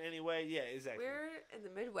verified there. in any way. Yeah, exactly. We're in the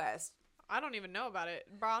Midwest. I don't even know about it.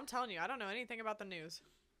 Bro, I'm telling you, I don't know anything about the news.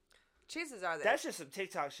 Chances are that. That's just some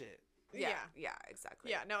TikTok shit. yeah,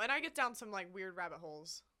 exactly. Yeah, no, and I get down some like weird rabbit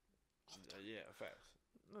holes. Yeah, facts.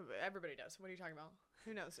 Everybody does. What are you talking about?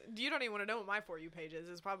 Who knows? You don't even want to know what my For You page is.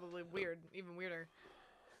 It's probably weird, even weirder.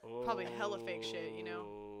 Probably hella fake shit, you know?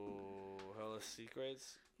 Oh, hella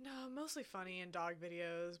secrets. No, mostly funny and dog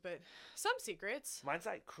videos, but some secrets. Mine's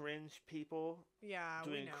like cringe people Yeah,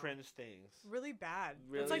 we doing know. cringe things. Really bad.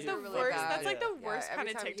 Really That's like the really worst. bad. That's like the Yeah. worst Yeah, kind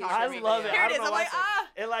every of time he TikTok. shows I me love video. it. Here I it don't is. know I'm why like, it's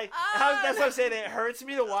like- It like that's what I'm saying. It hurts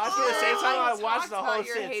me to watch, but at the same time I We watch talked the about whole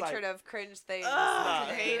your shit. It's hatred like, of cringe things. I Nah.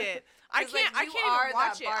 hate it. I 'Cause, like, can't. I you can't are even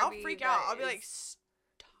watch that it. I'll Barbie freak out. that I'll be like, is-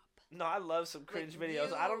 stop. no, I love some cringe videos.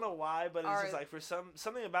 you I don't know why, but it's just are- like for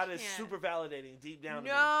something about it is Can't. super validating deep down. To me.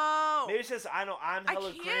 No. Maybe it's just I know I'm I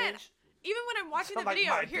hella can't. cringe. Even when I'm watching I'm the like,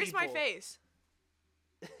 video, my here's my people. face.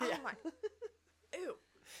 Yeah. Oh my. Ew.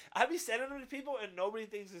 I be sending them to people and nobody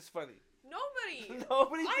thinks it's funny. Nobody.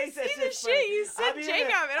 Nobody I thinks that see the shit's shit funny. you I sent be in Jacob,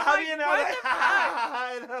 there- and I'm I like, be in there, what I'm the like,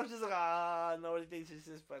 fuck? and I'm just like, nobody thinks it's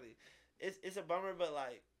just funny. It's a bummer, but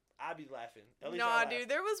like I be laughing. At least I Nah, laugh. dude,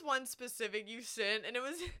 there was one specific you sent, and it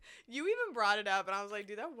was you even brought it up, and I was like,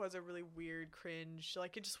 dude, that was a really weird cringe.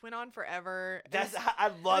 Like it just went on forever. And That's it's- I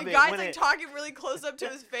love the it. guy's when like it, talking really close up to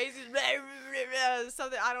his face. He's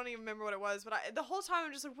something I don't even remember what it was, but the whole time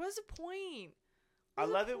I'm just like, what's the point? I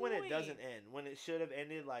What's love the it when it point? doesn't end. When it should have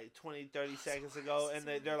ended like 20, 30 seconds ago, and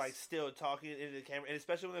they're like still talking into the camera, and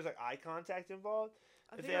especially when there's like eye contact involved.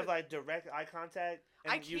 I If think they have it- like direct eye contact,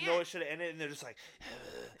 I and you know can't. it should have ended, and they're just like.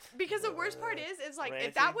 Because the worst part is like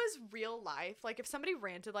if that Ranting. was real life, like if somebody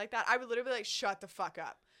ranted like that, I would literally be like, shut the fuck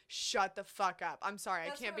up. Shut the fuck up. I'm sorry,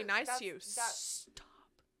 That's I can't be what- nice that's- to you. that- Stop.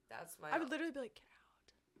 That's my. I would literally be like, get out.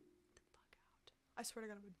 Get the fuck out. I swear to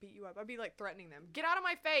God, I would beat you up. I'd be like threatening them. Get out of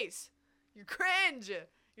my face. You're cringe.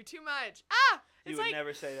 You're too much. Ah! You It's would like,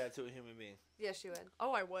 never say that to a human being. Yes, you would.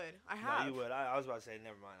 oh, I would. I have. No, you would. I was about to say,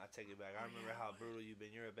 never mind. I take it back. I remember how brutal you've been.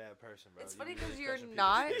 You're a bad person, bro. It's You funny be because really you're crushing people's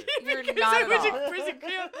not. spirit. You're Because not I at went to all. prison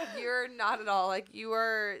camp. You're not at all. Like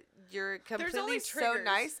you're completely only so triggers.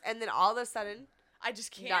 nice, and then all of a sudden, I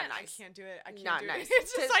just can't. Not nice. I can't do it. I can't not do nice. it.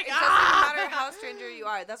 It's just like, it doesn't ah! matter how stranger you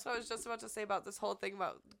are. That's what I was just about to say about this whole thing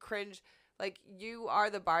about cringe. Like you are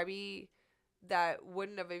the Barbie that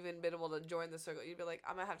wouldn't have even been able to join the circle. You'd be like,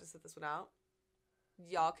 I'm gonna have to sit this one out.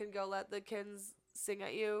 Y'all can go let the kids sing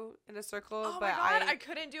at you in a circle, Oh but my god, I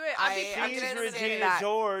couldn't do it. I'd be I'm She's gonna cringing. say Regina that.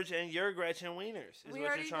 George and you're Gretchen Wieners. Is we what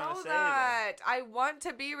already you're trying know to say. that. I want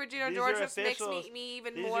to be Regina These George, are which makes officials. me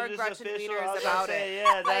even These more are just Gretchen official. I Wieners was about gonna say, it.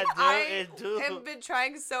 yeah, that Like, do I it do. have been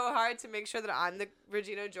trying so hard to make sure that I'm the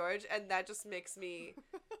Regina George, and that just makes me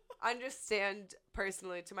understand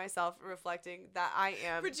personally to myself, reflecting that I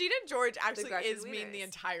am. Regina George actually Gretchen is mean the Wieners.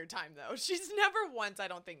 entire time, though. She's never once, I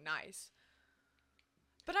don't think, nice.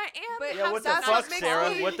 But I am. But Yeah, what the that's fuck, what makes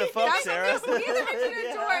Sarah? me- What the fuck, that's Sarah? what makes me the Regina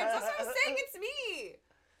Yeah. George. That's what I'm saying. It's me.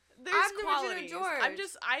 There's I'm the Regina qualities. George.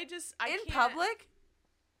 I In can't. public.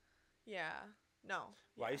 Yeah. No.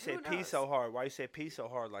 Why you say Who P knows? so hard? Why you say P so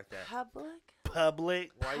hard like that? Public.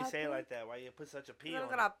 Public. Why you say it Public? like that? Why you put such a P I'm on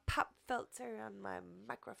got it? a pop filter on my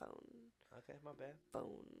microphone. Okay, my bad.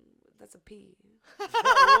 Phone. That's a P.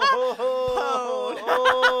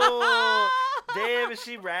 Oh, damn, is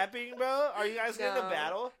she rapping, bro? Are you guys getting a No.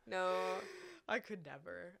 battle? No. I could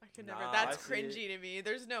never. I could never. Nah, That's I see it. cringy to me.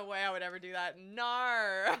 There's no way I would ever do that.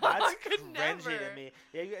 Nar. That's I could cringy never. to me.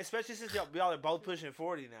 Yeah, especially since y'all are both pushing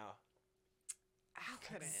 40 now.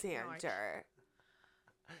 couldn't. No, I Alexander.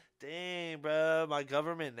 Dang, bro, my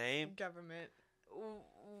government name. Government.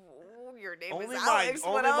 Ooh, your name Only is my Alex.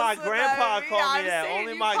 only What else my would grandpa that be? called me I'm that. saying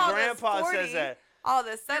Only you my called us grandpa 40. says that. All of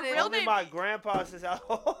a sudden, real Only name- my grandpa says that.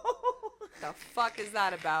 the fuck is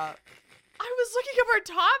that about? I was looking up our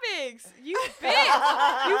topics. You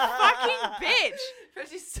bitch. You fucking bitch.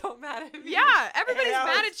 Reggie's so mad at me. Yeah, everybody's that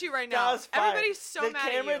mad was- at you right that now. was fire. Everybody's so the mad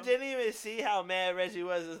at camera you. didn't even see how mad Reggie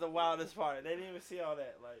was. Is the wildest part. They didn't even see all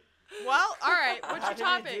that. Like, Well, all right. What's How your can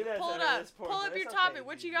you topic? do that Pull to it her up. this point? Pull But up your it's topic. okay.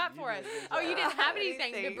 What you got for us? did a good Oh, you job. didn't have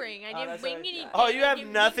anything to Anything. bring. I Oh, didn't that's bring okay. anything. Oh, you have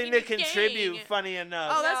Didn't nothing to bring contribute. anything. Funny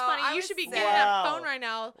enough. Oh, that's No, funny. I You was should be sad. getting that Wow. phone right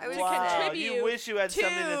now I was to wow, contribute you wish you had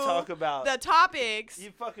something to talk about. the topics.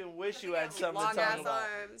 You fucking wish you had something Long to talk ass about.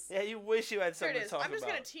 arms. Yeah, you wish you had Here something it to is. talk I'm just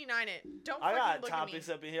about. gonna T9 it. Don't I fucking got look topics at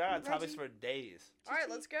me. up in here. I got topics Reggie. for days. All right,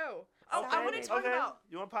 let's go. Oh, Okay. I want to talk Okay. about.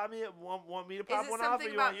 You want to pop me? Want me to Is pop it one off, or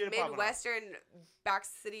something you want about you to pop one off? Midwestern back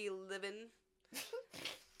city living?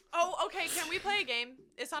 Oh, okay. Can we play a game?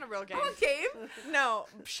 It's not a real game. Oh, a game? No,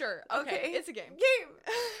 sure. Okay, Okay. it's a game. Game.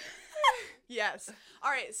 Yes.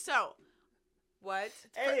 All right. So What?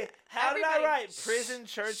 Hey, how did I everybody- write prison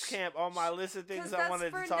church camp on my list of things 'Cause I that's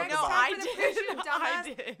wanted for to talk next no, about? time. I for the picture, did. I dumbass.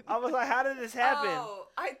 did. I was like, how did this happen? Oh,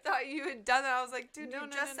 I thought you had done that. I was like, dude, No, you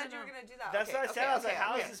no, just no, said no, you were no. gonna do that. That's okay, what I said. okay, I was like, okay,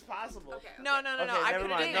 how is okay. this possible? Okay, No, okay. no, no, no. Okay, I never put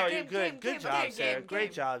it mind. in. No, Game, you're good. game, Good game, job, okay, Sarah. game, Great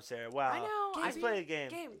game. job, Sarah. Wow. I know. Let's play a game.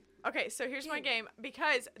 Game. Okay, so here's my Game. game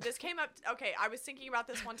because this came up. Okay, I was thinking about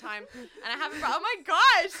this one time, and I haven't. Oh my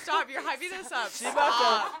gosh! Stop! You're hyping this up. She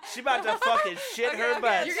Stop. about to fucking shit Okay, her okay.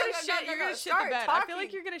 butt. You're gonna Go, shit. go, You're go, gonna shit start the bed. I feel talking.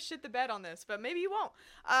 like you're gonna shit the bed on this, but maybe you won't.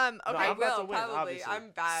 Okay. I'm I about to will win, probably. obviously.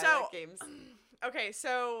 I'm bad So- at games. Okay,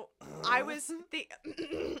 so I was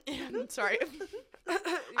I'm sorry.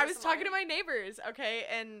 I was talking to my neighbors. Okay,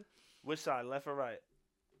 and Which side, left or right?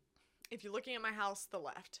 if you're looking at my house, the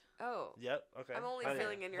left. Oh, Yep. Okay. I'm only Hell yeah.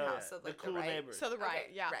 feeling in your Hell house, yeah. so like the cool right. neighbors. So the right,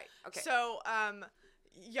 Okay, yeah. Right. Okay. So,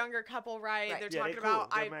 younger couple, right? Right. They're Yeah, they talking cool.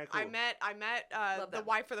 about They're mad I cool. met Love the them.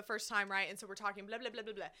 wife for the first time, right? And so we're talking blah blah blah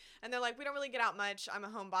blah blah. And they're like, we don't really get out much. I'm a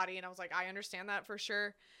homebody, and I was like, I understand that for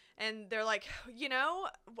sure. And they're like, you know,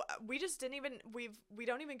 we just didn't even we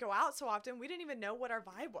don't even go out so often. We didn't even know what our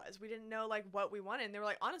vibe was. We didn't know like what we wanted. And they were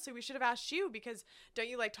like, honestly, we should have asked you because don't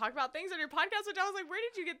you like talk about things on your podcast? Which I was like, where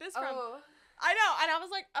did you get this from? Oh, I know. And I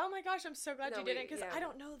was like, oh my gosh, I'm so glad No, you didn't because yeah. I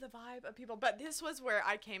don't know the vibe of people. But this was where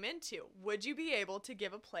I came into. Would you be able to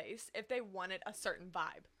give a place if they wanted a certain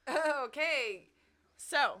vibe? okay. Ooh.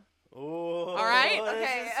 So, All right. This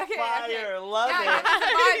Okay, is okay, fire. okay. Love Yeah, it. that's the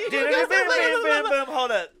vibe. Boom, That's the vibe. boom, boom, boom.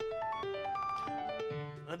 Hold up.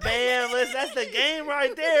 Bam, that's the game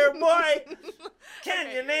right there, boy. Can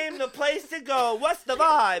Okay. you name the place to go? What's the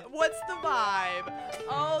vibe? what's the vibe?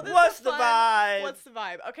 Oh, this What's is the fun. vibe? What's the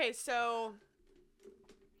vibe? Okay, so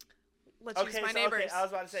let's use Okay, my so, neighbors. okay, I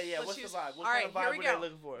was about to say, yeah, Let's what's use- the vibe? What all kind of right, here vibe we were go. they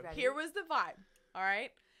looking for? Ready? Here was the vibe. All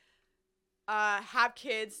right. Have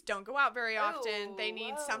kids. Don't go out very often. They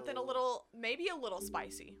need something a whoa. little, maybe a little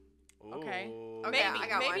spicy. Okay. Ooh. Okay, Maybe, I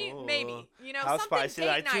got maybe, one. maybe. You know, How something spicy? date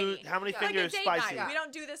Like night. how many Yeah. Like a fingers date spicy? night. We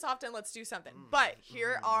don't do this often. Let's do something. But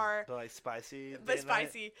here are But like spicy. the date night?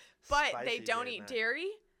 spicy. But Spicy they don't date eat night. dairy,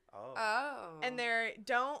 Oh. and they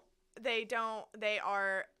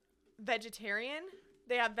are vegetarian.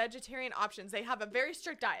 They have vegetarian options. They have a very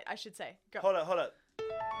strict diet, I should say. Go. Hold up.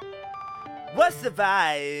 What's the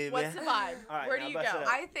vibe? What's the vibe? All right, Where do now you bust go? it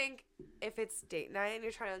up. I think if it's date night and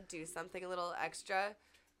you're trying to do something a little extra,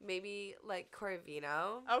 maybe like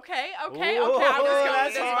Corvino. Okay. Ooh, I'm just going that's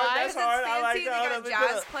with this hard, vibe. that's Because hard. it's I like fancy, that. they Let got me put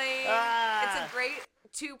jazz it- playing. Ah. It's a great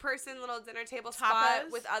two-person little dinner table Tapas?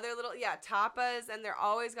 spot with other little tapas, and they're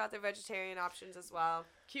always got their vegetarian options as well.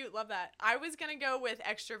 Cute, love that. I was gonna go with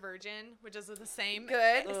extra virgin, which is the same.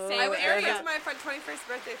 Good. Same I went area. to my friend's 21st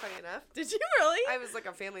birthday. Funny enough, Did you really? I was like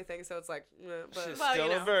a family thing, so it's like, but She's Well, still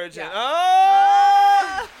you a know, virgin. yeah.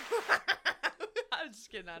 Oh! I'm just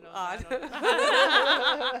kidding. I don't. Odd.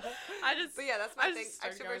 I just. But yeah, that's I my thing. just started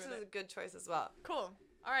Extra going virgin with is a good choice as well. Cool.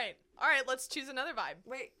 All right. Let's choose another vibe.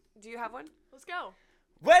 Wait, do you have one? Let's go.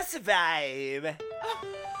 What's the vibe?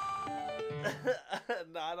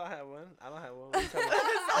 No, I don't have one. What are you talking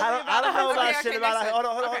about? I don't know about Okay, shit okay, about next it. one.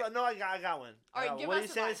 Hold Okay. on. No, I got one. All right, I got one. give What are us you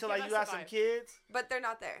the saying? vibe. So Give like us you got the some vibe. kids? But they're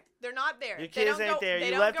not there. They're not there. Your They kids don't ain't go, there. They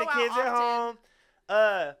You don't left go the kids out at often.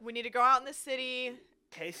 home. We need to go out in the city.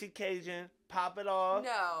 Casey Cajun, pop it off.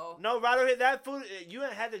 No. No, right over here. That food, you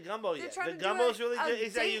ain't had the gumbo They're yet. trying The to do gumbo's a- really a good.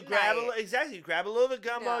 Exactly. You date grab night. You grab a little of the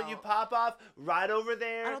gumbo. No. You pop off right over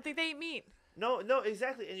there. I don't think they eat meat. No,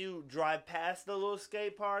 exactly. And you drive past the little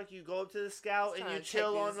skate park. You go up to the Scout and Trying you to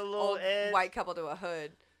chill take on these the little old edge. white couple to a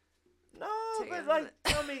hood. No, Take but it. like,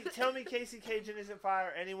 tell me, Casey Cajun isn't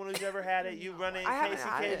fire. Anyone who's ever had it, you run in I haven't Casey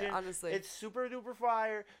had Cajun. it, honestly. It's super duper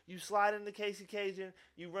fire. You slide into Casey Cajun.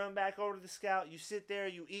 You run back over to the Scout. You sit there.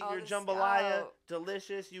 You eat Oh, your the jambalaya. Scout.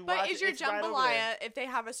 Delicious. You But watch is it. your It's right over there. jambalaya, if they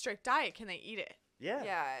have a strict diet, can they eat it? Yeah.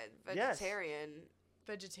 Yeah, Yes. vegetarian.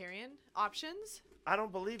 Vegetarian options? I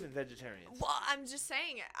don't believe in vegetarians. Well, I'm just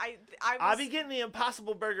saying. I I'll was. be getting the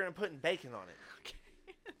Impossible Burger and putting bacon on it.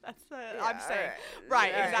 That's the. Yeah, I'm saying. alright.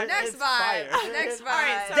 Right, Alright, exactly. Next It's vibe. fire. Next vibe.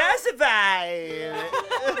 Alright, so- That's a vibe.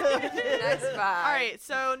 Next vibe. All right,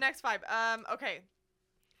 so next vibe. Okay.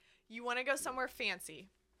 You want to go somewhere fancy?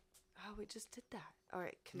 Oh, we just did that. All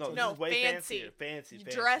right. No, Continue. No, this is way fancy. fancier. Fancy. You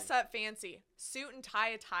dress up fancy, suit and tie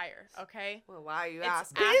attire. Okay. Well, why are you It's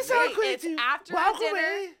asking? after- It's so Wait, quick it's to after walk dinner.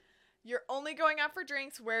 away. You're only going out for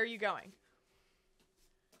drinks. Where are you going?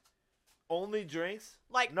 Only drinks.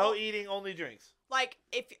 Like No oh, eating. Only drinks. Like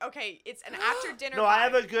if it's an after dinner. No, I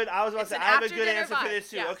have vibe. a good. I was about It's to say an I have a after good dinner answer for vibe, this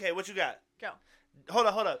too. yeah. Okay, what you got? Go. Hold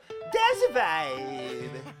up. That's a vibe.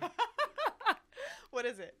 What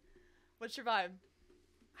is it? What's your vibe?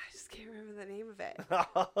 I just can't remember the name of it.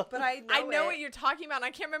 but But I know I know it. what you're talking about. And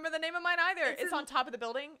I can't remember the name of mine either. It's It's in- on top of the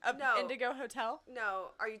building of No. Indigo Hotel. No,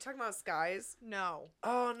 are you talking about skies? No.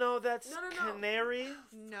 Oh no, that's No. Canary.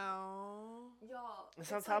 No. Y'all.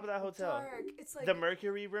 It's on top of that hotel. Dark. It's like The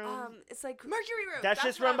Mercury Room. it's like Mercury Room. That's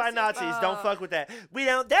just what run I by was thinking. Nazis. Don't fuck with that. We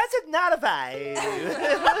don't. That's not a vibe.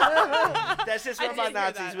 That's just I run by did hear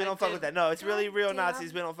Nazis. that. We I don't fuck did. with that. No, it's really God real damn.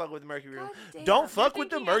 Nazis. We don't fuck with the Mercury Room. God damn. Don't You're fuck with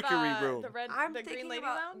the Thinking of, Mercury Room. I'm the Green thinking Lady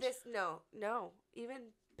about Lounge. this. No, even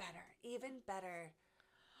better.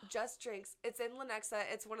 Just drinks. It's in Lenexa.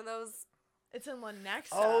 It's one of those. It's in Lenexa.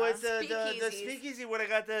 Oh, it's the Speakeasies. speakeasy where they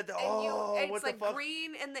got the And oh, it's what like the fuck?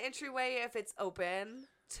 green in the entryway if it's open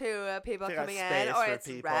to people They got coming in, space or for it's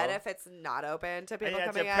people. red if it's not open to And people you have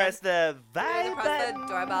coming to in. press the You have to vibe press the button.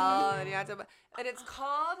 doorbell, and you have to. And it's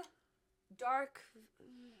called Dark.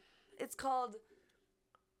 It's called.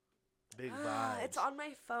 Big vibes. It's on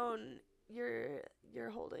my phone. You're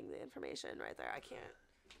holding the information right there. I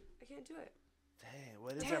can't do it. Dang,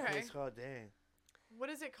 what is Dang. that place called? Dang. What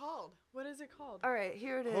is it called? What is it called? All right,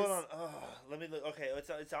 here it is. Hold on. Oh, let me look. Okay,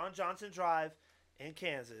 it's on Johnson Drive in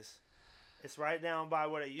Kansas. It's right down by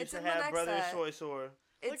where they used It's to in have Lenexa. Brothers Soy Store.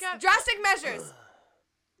 It's Look at- Drastic Measures.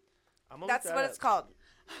 I'm gonna That's look what that it's up. called.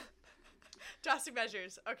 Drastic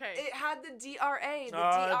measures. Okay. It had the DRA. The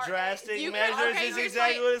Oh, DRA. drastic You measures can- okay, is here's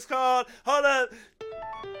exactly my- what it's called. Hold up.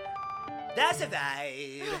 That's a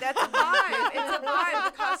vibe. That's a vibe. It's a vibe.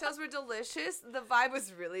 The cocktails were delicious. The vibe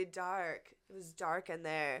was really dark. It was dark in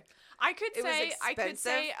there. I could It was say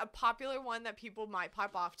expensive. a popular one that people might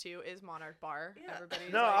pop off to is Monarch Bar. Yeah.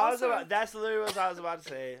 Everybody's No, like, I was Also- about. That's literally what I was about to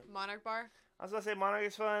say. Monarch Bar. I was about to say Monarch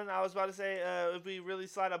is fun. I was about to say if we really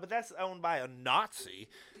slide up, but that's owned by a Nazi.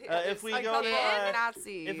 If we There's a go couple to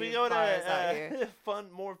Nazi if we go bars out here. to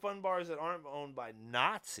more fun bars that aren't owned by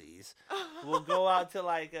Nazis, we'll go out to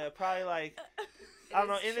like probably like I don't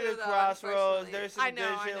know, It's into true, the though, crossroads. unfortunately. There's some I know,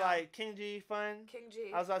 good I shit know. like King G Fun. King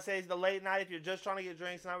G. I was about to say it's the late night if you're just trying to get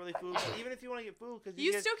drinks, not really food. But even if you want to get food, because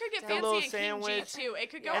You get still could get a little fancy in King G sandwich. too. It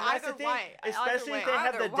could go and that's either the thing, way. especially if either they way.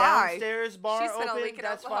 have the Either why. downstairs bar She spent a open. week in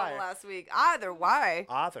That's Oklahoma fire. last week. Either why?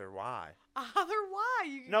 Either why? Either why.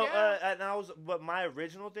 You could No, go. but my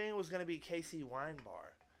original thing was gonna be KC Wine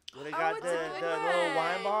Bar. Where they Oh, got it's the a good little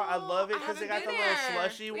wine bar. I love it I because they haven't got the been little there.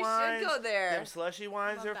 slushy We wines. should go there. Them slushy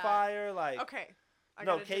wines Love are that. fire. Like Okay. I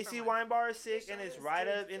no, got a different KC one. Wine Bar is sick, Should and I it's just right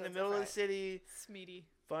do up in the Fields middle of the of city. Smeety.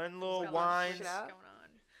 Fun little Got a lot of wines. shit out. going on.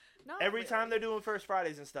 Not Every time really. they're doing First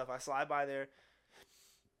Fridays and stuff, I slide by there,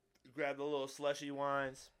 grab the little slushy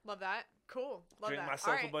wines, Love that. Cool. Love drink that. myself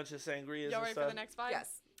All right. a bunch of sangrias Y'all and ready stuff. for the next vibe? Yes.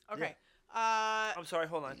 Okay. I'm sorry,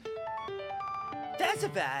 hold on. That's a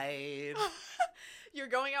vibe. You're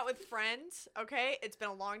going out with friends, okay? It's been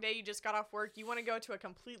a long day. You just got off work. You want to go to a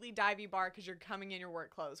completely divey bar because you're coming in your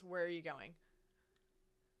work clothes. Where are you going?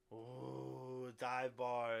 Ooh, dive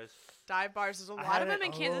bars. Dive bars. There's a I lot of them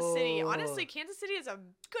in haven't- Kansas City. oh. Honestly, Kansas City is a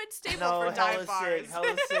good staple No, for dive bars.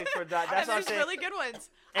 hella sick for dive. That's And what I'm there's saying. really good ones.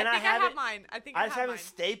 And I I think I have haven't- mine. I think I I just have haven't mine.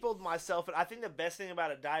 stapled myself. I think the best thing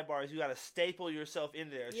about a dive bar is you got to staple yourself in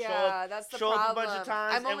there. Yeah, that's the show problem. up a bunch of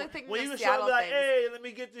times. I'm and only thinking when of you show Seattle up like, things. hey, let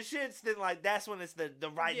me get the shits, then like that's when it's the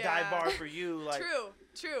right Yeah. dive bar for you. Like,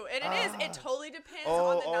 True. And it is. It totally depends oh,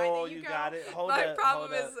 on the night oh, that you go. got it. Hold My up,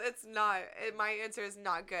 problem hold is it's not. My answer is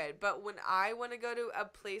not good. But when I want to go to a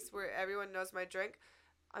place where everyone knows my drink,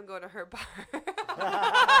 I'm going to her bar. The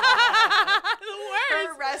Her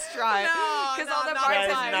worst. restaurant. No, Because no, all the not That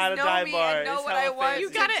is bartenders not a know dive me bar. and know It's what I hella want fancy. You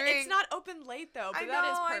to got it. drink. It's not open late though, but I know,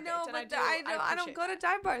 that is I perfect. know, and but do, I don't appreciate go to that.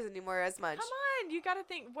 dive bars anymore as much. Come on, you got to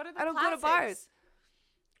think. What are the I don't classics? go to bars.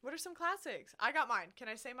 What are some classics? I got mine. Can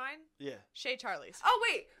I say mine? Yeah. Shea Charlie's. Oh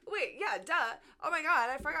wait, yeah, duh. Oh my god,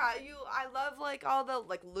 I forgot. I love like all the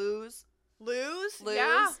like Lou's. Lou's? Lou's?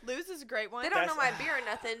 Yeah, Lou's is a great one. They don't know That's- my beer or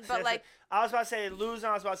nothing, but like I was about to say Lou's and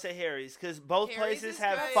I was about to say Harry's because both Harry's places is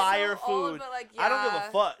have good. fire So old, food. but, like, I don't give yeah.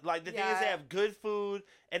 a fuck. Like the thing is, they Yeah. have good food,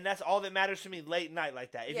 and that's all that matters to me late night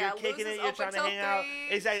like that. If Yeah, you're kicking Lou's it, is you're open trying to till hang out. 3.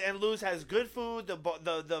 Exactly, and Lou's has good food.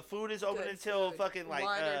 The food is open Good until food. fucking like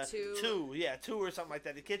 1 or 2. 2. Yeah, 2 or something like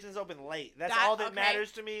that. The kitchen's open late. That's That- all that okay.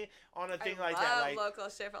 matters to me on a thing I like love that. Like local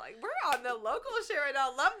shit. For like we're on the local shit right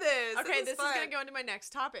now. Love this. Okay, this is fun. going to go into my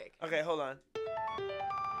next topic. okay, hold on.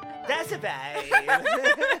 That's a vibe.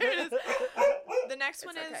 The next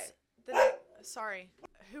one It's is okay. sorry.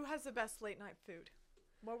 Who has the best late night food?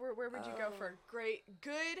 Where would you go Oh. for great,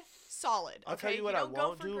 good, solid? I'll okay? tell you what I don't go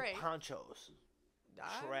won't for do. great. Ponchos.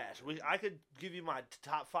 Ah. Trash. I could give you my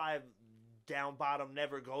top 5 down bottom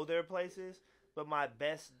never go there places, but my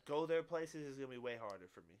best go there places is gonna be way harder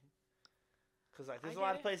for me. Cause like there's I a lot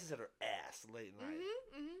get of it. places that are ass late night.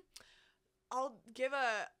 I'll give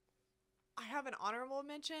I have an honorable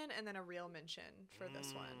mention and then a real mention for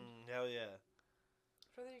this one. Hell yeah.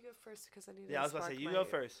 Further you go first because I need to Yeah, I was about to say spark you my- go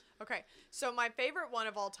first. Okay, so my favorite one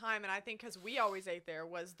of all time, and I think because we always ate there,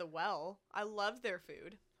 was the Well. I loved their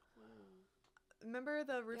food. Remember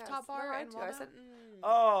the rooftop Yes, bar no, I in do. I Walnut? said,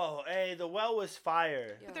 Oh, hey, the well was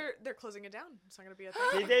fire. Yeah. But they're closing it down. It's not gonna be a thing.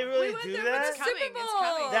 Did they really We went do there for that? the It's coming. Super It's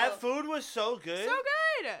coming. Bowl. That food was so good. So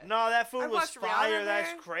good. No, that food I was watched Rihanna fire. That's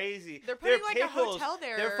there. crazy. They're putting, Their like, a pickles, hotel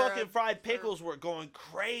there, Their fucking fried pickles were going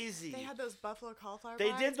crazy. They had those buffalo cauliflower. They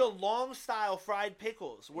vibes. did the long style fried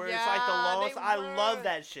pickles, where it's like the Yeah, long. they I were. love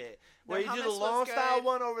that shit. Where Their you do the hummus was long style good.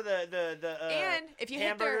 one over the And if you hit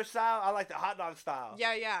hamburger their style. I like the hot dog style.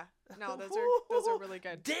 yeah. No, those are really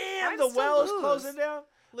good. Damn, I'm the still well is Lou's. closing down.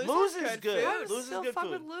 Lou's Lou's has is good good. food. Lou's is Still good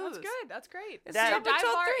fucking food. Lou's. That's good. That's great. It's That- Their Super dive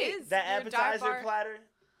Top bar 3. is That their dive appetizer bar- platter.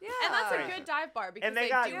 Yeah. And that's a Crazy. good dive bar because And they they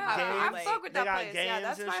got do Yeah, have games. food I'm late. fuck with They that got place. games Yeah,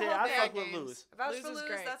 that's and my shit. whole I thing. fuck with games. Lou's. Vouch Lou's for is Lou's.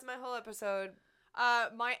 great. That's my whole episode.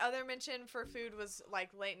 My other mention for food was like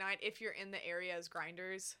late night. If you're in the area, is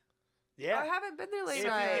Grinders. Yeah. I haven't been there If late you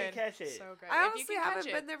night. can catch it. So good. I If you honestly can haven't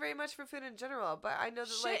catch been it. there very much for food in general, but I know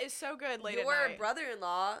that Shit like is so good late at your night.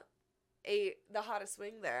 brother-in-law ate the hottest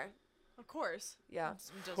wing there. Of course. Yeah. It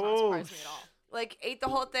does not surprise me at all. Like ate the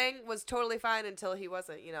whole thing, was totally fine until he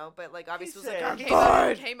wasn't, you know. But like obviously was said, like, "I'm okay,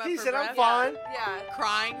 fine." Came up He for said, I'm breath. fine. yeah,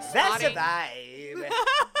 Crying, That's a snotting. vibe.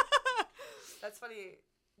 that's funny.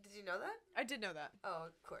 Did you know that? I did know that. Oh,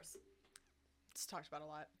 of course. It's talked about a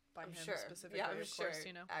lot by I'm him sure. specifically, Yeah, I'm of sure. course,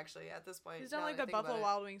 you know. Actually, at this point, He's done now like that I the think about Buffalo it.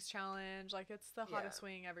 Wild Wings challenge. Like it's the Yeah. hottest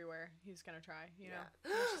wing everywhere. He's gonna try, you know.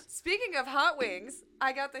 Yeah. Speaking of hot wings,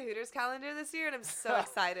 I got the Hooters calendar this year, and I'm so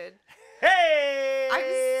excited. Hey!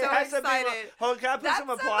 I'm so Have some people- excited. Hold, can I put That's some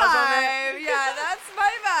a applause on that? vibe. Yeah, that's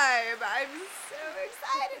my vibe. I'm so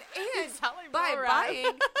excited. And Sally by Moore.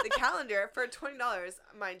 buying the calendar for $20,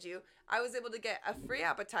 mind you, I was able to get a free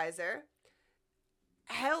appetizer,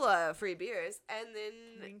 hella free beers, and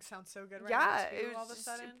then Wings sound so good right yeah, now. it too, was all of a just,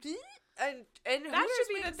 sudden. and That Hooters should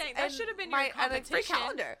be the wings thing. That and should have been your my and a free competition.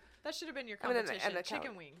 calendar. That should have been your I mean, and a- competition. and a Chicken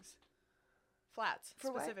cal- wings, flats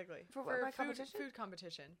For what? specifically. For what, my food, competition? Food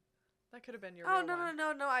competition. That could have been your. Oh real no one.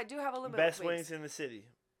 no no no! I do have a limit. Best with wings in the city.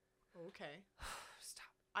 Okay, Stop.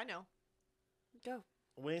 I know. Go.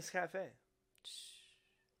 Wings Cafe.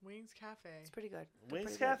 Wings Cafe. It's pretty good. They're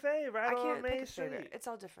Wings pretty good. Cafe, right I on can't Main pick a favorite. Street. It's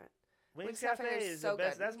all different. Wings Wings Cafe Cafe is is so the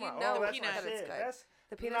best. good. That's You my. know Oh, that's peanut. my That it's shit. good. That's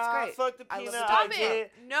The peanut's nah, great. fuck the I love peanut. it. I Stop get it.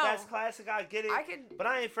 it. No. That's classic. I get it. I can. But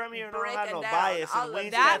I ain't from here and I break don't have it no down. bias. I'll And let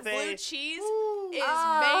Wings That Cafe. blue cheese Ooh. is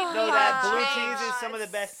Oh, made. No, that for blue change. cheese is some of the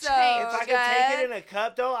best. So If I could take it good. in a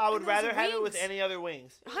cup, though, I would And those rather have it with wings. any other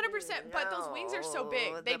wings. 100%. But those wings are so No,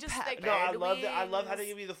 big. They the just pepper. No, I Red love I love how they wings.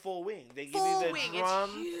 give you the full wing. They give Full you the wing, it's drum,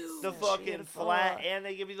 huge. the fucking Beautiful. flat, and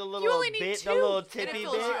they give you the little You only need bit, two, the little and it tippy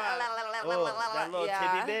fills bit. you up. Oh, that little Yeah.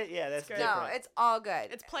 tippy bit, yeah, that's good. different. No, it's all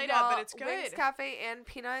good. It's played up, but Y'all, it's good. Wings Cafe and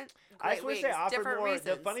Peanut. I Great just wish wings. they offered Different more.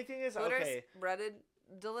 reasons. The funny thing is, Hooters, okay, breaded,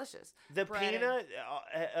 delicious. the Breaded. peanut,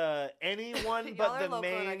 anyone Y'all but are the local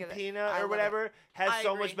and I main get it. peanut I or love whatever has I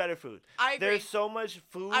so agree. much better food. I agree. There's so much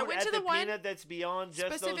food I went at to the the one peanut that's beyond just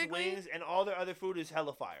those specifically wings, and all their other food is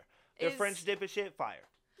hella fire. Their Is- French dip and shit, fire.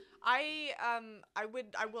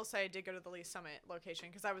 I will say I did go to the Lee Summit location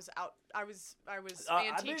because I was I've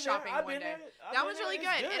antique been there, shopping I've one been day. there, I've That been was there, really it's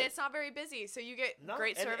good, and it's not very busy, so you get No,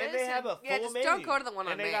 great service. and they have a full Yeah, just menu. don't go to the one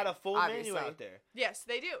on and they Main, got a full obviously. menu out there. Yes,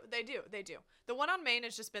 they do. The one on Main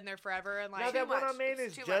has just been there forever, and Now like that one much. on Main It's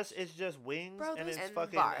is too just much. it's just wings Bro, and those- it's and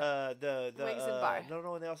fucking bar. the Wings and bar.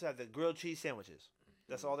 no they also have the grilled cheese sandwiches.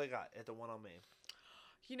 That's all they got at the one on Main.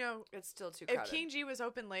 you know, It's still too if crowded. King G was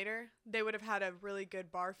open later, they would have had a really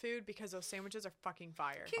good bar food because those sandwiches are fucking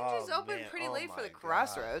fire. King G's Oh, open man. pretty Oh late for my the God.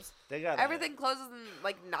 Crossroads. They got Everything closes in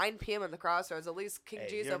like 9 p.m. in the Crossroads. At least King Hey,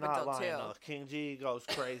 G's you're open not till lying, 2. no. King G goes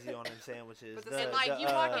crazy on them sandwiches. But the The- And like the, you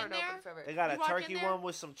walk uh, in there, They got You a walk in turkey there, one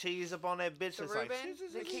with some cheese up on that bitch. the It's like Reuben,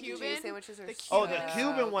 shit, The the King Cuban, G sandwiches are the so oh, the Cuban.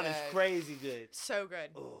 Cuban one is good. crazy good. so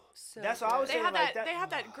good. Ugh. So That's what I was They saying. have like that. They have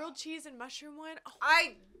that grilled cheese and mushroom one. Oh,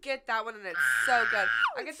 I get that one and it's so good.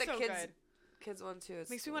 I get it's the so kids good. one too. It's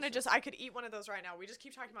Makes me want to delicious. just. I could eat one of those right now. We just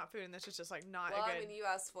keep talking about food, and this is just like not Well, a I good. mean, you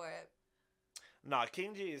asked for it. Nah,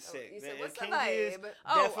 King G is Oh, sick. you said, The- "What's the King G is vibe?"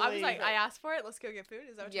 Oh, I was definitely- like, I asked for it. Let's go get food.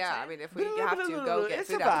 Is that what Yeah, you're I saying? mean, if we have to go get it's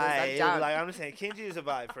food a after this, I'm vibe. down. Like I'm just saying, King G is a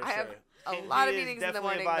vibe for I have sure. a King lot G of is meetings in the definitely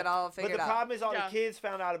a morning, vibe. but I'll figure But it the out. problem is, all Yeah. the kids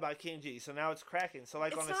found out about King G, so now it's cracking. So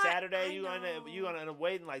like It's on a not- Saturday, I you know. gonna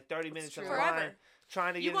wait in like 30 minutes in true. line Forever.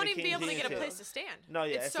 trying to get You won't into even be King able to G get a and place shit. to stand. No,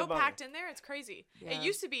 yeah, it's it's so a bummer. packed in there. It's crazy. Yeah. It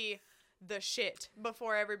used to be the shit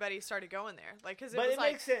before everybody started going there. Like, because it But was it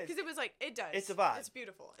like, makes sense. because it was like it does. It's a vibe. It's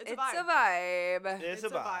beautiful. It's a vibe. a vibe. It's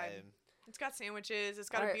It's a a vibe. vibe. It's got sandwiches. It's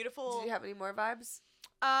got a Alright, beautiful. Did you have any more vibes?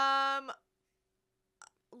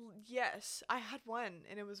 Yes, I had one,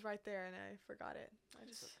 and it was right there, and I forgot it.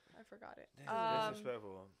 I forgot it. Damn,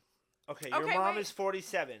 disrespectful. Okay, your okay, mom wait. is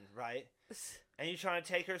 47, right? And you're trying to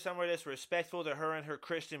take her somewhere that's respectful to her and her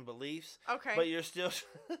Christian beliefs, Okay. but you're still.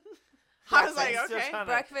 I was like, you're still okay. trying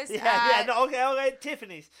to- Breakfast Yeah, at- no, okay,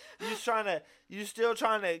 Tiffany's. You still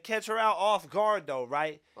trying to catch her out off guard though,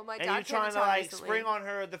 right? Well, my And dad you're came to trying to town like recently. spring on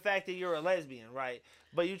her the fact that you're a lesbian, right?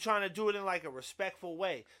 But you're trying to do it in like a respectful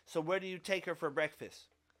way. So where do you take her for breakfast?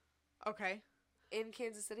 Okay. in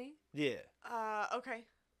Kansas City. Yeah, Okay.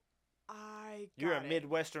 I got you're a it.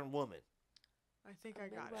 Midwestern woman, I think I got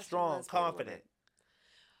it. Midwestern strong, lesbian confident.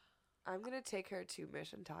 woman. I'm gonna take her to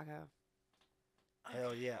Mission Taco.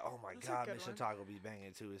 Hell yeah! Oh my That's a God, good Mission one. Taco be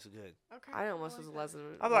banging too. It's good. Okay. I almost like was a that.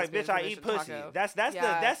 lesbian. I'm like, lesbian bitch, for I Mission eat pussy. Taco.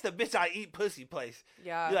 That's the bitch I eat pussy place.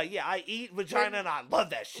 Yeah. You're like, yeah, I eat vagina and I love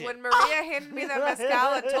that shit. When Maria handed me the mezcal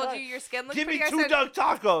and told you your skin looked Give me pretty, 2 I said, duck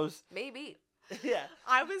tacos. maybe. Yeah.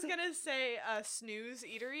 I was gonna say a Snooze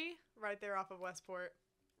Eatery right there off of Westport.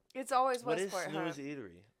 It's always What is Westport, huh? Snooze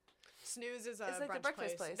Eatery? Snooze is a It's like the brunch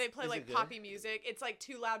breakfast place. They play Is it like good? poppy music. It's like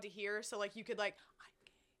too loud to hear, so like you could like.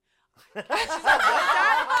 What is What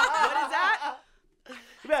is that?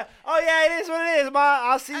 Oh yeah, it is what it is, Ma.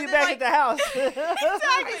 I'll see you And then, back like- at the house.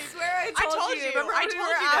 Exactly. I swear I I told, told you. you. Remember I when we told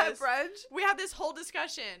were you at this. brunch? We had this whole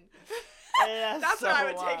discussion. Hey, That's so where I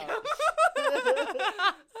would take wild.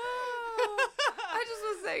 him. I just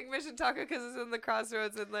was saying Mission Taco because it's in the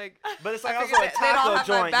Crossroads and like. But it's I like figured also a they'd all taco have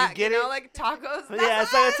my joint. back, You get know, it? like tacos. Yeah,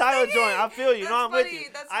 it's like a taco joint. I feel you. That's No, I'm with funny, you.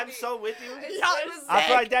 that's I'm funny. so with you. It's- Y'all it is was I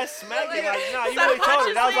feel like sick. that's smacking. Like, nah, you So really told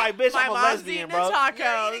her. That was like, bitch, my I'm a mom's lesbian, eating bro. a taco.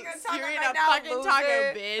 You're eating a taco You're eating right a now, fucking taco,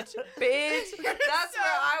 loser. bitch. Bitch, that's So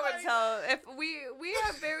what I would funny. tell. If we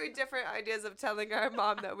have very different ideas of telling our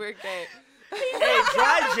mom that we're gay. Hey,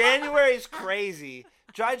 dry January is crazy.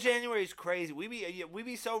 Dry January is crazy. We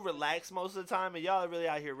be so relaxed most of the time, and y'all are really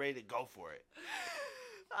out here ready to go for it.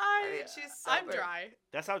 I mean, she's I'm sober. dry.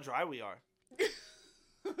 That's how dry we are.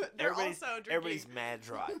 They're Everybody's- also drinking. Everybody's mad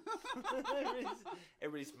dry.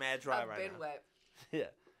 everybody's mad dry I've right been now. wet. Yeah.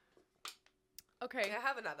 Okay. I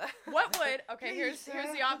have another. What would okay? Here's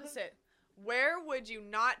the opposite. Where would you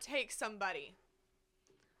not take somebody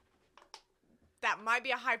that might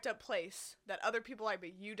be a hyped up place that other people like,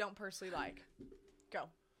 but you don't personally like? Go.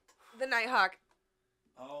 The Nighthawk.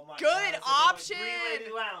 Oh my Good God, it's a option. Green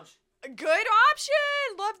Lady Lounge. Good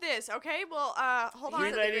option. Love this. Okay. Well, hold on.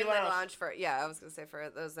 Green The Lady Green Lady Lounge. Lounge for I was gonna say for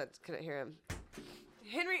those that couldn't hear him.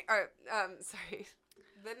 Sorry,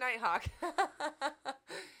 the Nighthawk.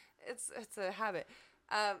 it's a habit.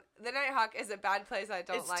 The Nighthawk is a bad place I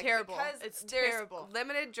don't It's like. terrible. Because It's there's terrible.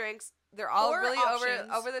 limited drinks. They're all Poor really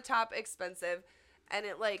options. over the top expensive, and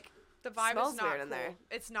it like The vibe smells is not weird cool. in there.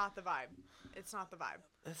 It's not the vibe. It's not the vibe.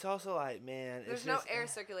 It's also like, man, there's it's no just, air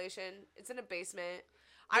circulation. It's in a basement.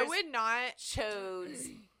 I There's would not. Chodes.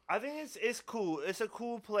 I think it's cool. It's a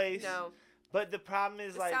cool place. No, But the problem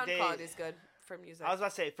is the like sound quality is good for music. I was about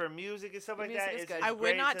to say for music and stuff The like music that. is It's, good. it's I would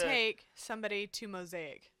great not to- take somebody to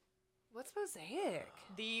Mosaic, What's Mosaic?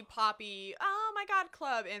 the poppy. Oh my God,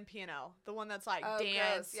 club in P&L, the one that's like Oh,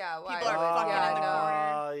 dance. gross. Yeah, why? People are fucking in the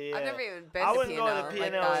corner. Oh yeah. I've never even been I to wouldn't go to P&L P&L like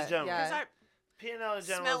in that. general. Yeah. Because P&L in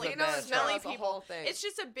general Smelly. is a You know, bad smelly spot. the people. whole thing. It's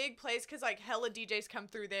just a big place because like hella DJs come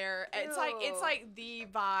through there. It's Ew. like the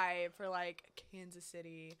vibe for like Kansas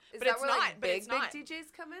City, Is but that it's where not. like but big it's not.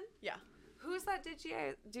 DJs come in? Yeah. Who's that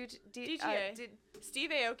DJ? DGA. Steve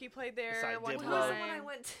Aoki played there It's like one Diplo. Who's the time. one I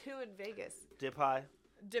went to in Vegas? Dip high.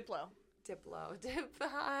 Diplo. Diplo. Dip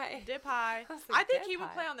high. Dip High. I was like, I think Dip he would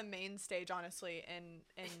High. play on the main stage, honestly, in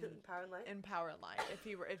Power and Light. in Power and Light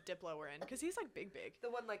if Diplo were in, because he's like big.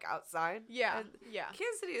 The one like outside. Yeah, And yeah.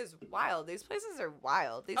 Kansas City is wild. These places are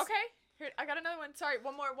wild. These Okay, here I got another one. Sorry,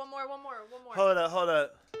 one more. Hold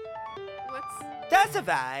up. What's That's a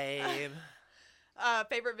vibe.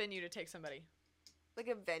 Favorite venue to take somebody. like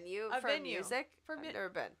a venue A for venue. music? For I've mu- never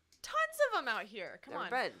been. Tons of them out here. Come Never on.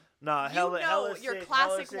 been. No, You hella know your sick,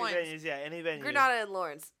 classic hella sick ones. venues, yeah, any venue. Granada and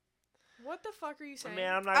Lawrence. What the fuck are you saying?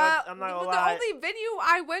 Man, I'm not The gonna lie. only venue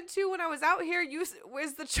I went to when I was out here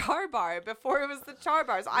was the Char Bar before it was the Char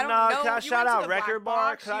Bars. I don't know. Can I You shout went to out the Record Black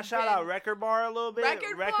Bar? Box, Can I you've shout out been- Record Bar a little bit?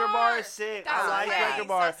 Record Bar Bar! is sick. That's I like nice. Record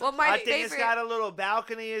Bar. That's Well, my I think it's favorite- got a little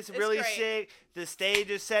balcony. It's really great. sick. The stage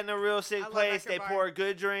is set in a real sick I love place. Record They Bar. pour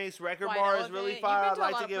good drinks. Record White Bar is Elephant. really You've fire. been I'd to a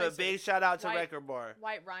like lot to of give a places. big shout out to White- Record Bar.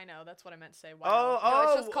 White Rhino. That's what I meant to say. White Oh, Elephant.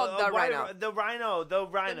 No, it's just called The White- Rhino. The Rhino. The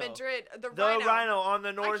Rhino. The Madrid. The The Rhino on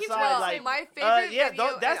the north keep side. trying to Like say my favorite yeah,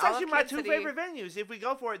 venue that's in all actually of my Kansas two City. favorite venues. If we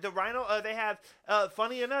go for it, the Rhino, they have.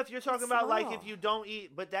 Funny enough, you're talking It's about like small. if you don't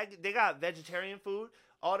eat, but they got vegetarian food.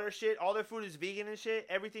 All their shit, all their food is vegan and shit.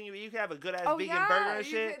 Everything you eat, you can have a good ass Oh vegan yeah, burger and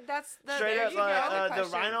you shit. could- that's the Straight there up, you go. Good the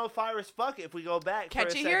question. Rhino fire as fuck. If we go back, for a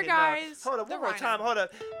Catch you here, second, guys. Hold up, The one more Rhino. time. Hold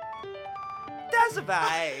up. That's a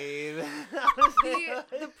vibe.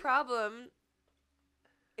 The problem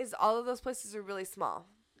is all of those places are really small.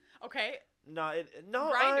 Okay. no.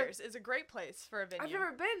 Grinders is a great place for a venue. I've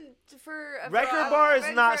never been for a Record I've bar is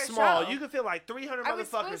been not for a small. show. You can feel like 300 I was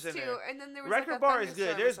motherfuckers supposed in to, there. and then there was Record like a bar is thunderstorm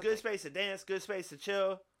good. or There's good something. space to dance, good space to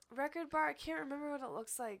chill. Record bar, I can't remember what it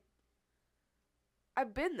looks like.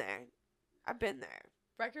 I've been there.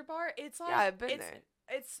 Record bar. It's like Yeah, I've been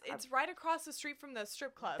it's, there. It's right across the street from the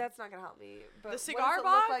strip club. That's not gonna help me. But The what cigar does it look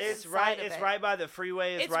box? like It's inside right. of It's it? right by the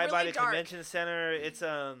freeway. It's It's right by really the dark. convention center. It's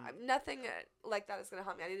Nothing like that is gonna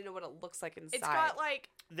help me. I need to know what it looks like inside. It's got like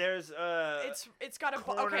There's it's got a okay.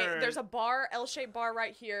 corner- There's a bar, L-shaped bar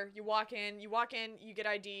right here. You walk in, you get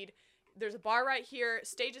ID'd. There's a bar right here.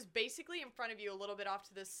 Stage is basically in front of you, a little bit off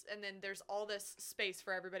to this, and then there's all this space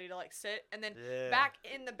for everybody to like sit. And then Yeah. back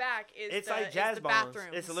in the back is It's the, like is jazz the bombs.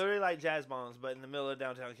 bathrooms. It's literally like jazz bombs, but in the middle of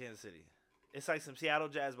downtown Kansas City. It's like some Seattle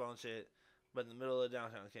jazz bomb shit, but in the middle of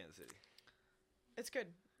downtown Kansas City. It's good.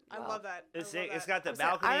 I Wow. love that. It's I love sick. It's that. got the I'm saying,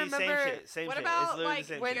 I balcony. Same remember- shit. Same What shit. about It's literally like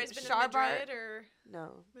the same when you shit. guys been Char to Bar- Madrid or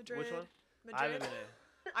no. Madrid? Which one? Madrid. I haven't been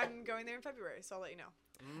there. I'm going there in February, so I'll let you know.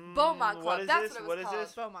 Beaumont What Club, is that's this? what it was What is called.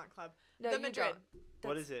 this? Beaumont Club. No, the you Madrid. don't.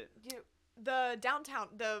 What is it? You, The downtown,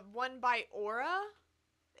 the one by Aura,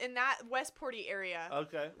 in that Westporty area.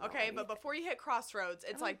 Okay. Okay, No, but before you hit Crossroads, I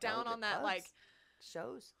it's don't like go down to on that clubs. like.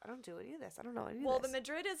 shows. I don't do any of this. I don't know any of Well, the this.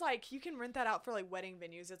 Madrid is like you can rent that out for like wedding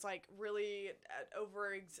venues. It's like really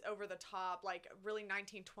over the top, like really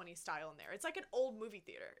 1920s style in there. It's like an old movie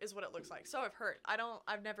theater, is what it looks like. So I've heard.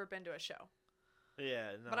 I've never been to a show,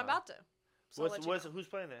 Yeah. No. but I'm about to. So I'll let you know. Who's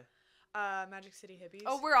playing there? Magic City Hippies.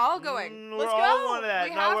 Oh, we're all going. We're Let's all go. going to that.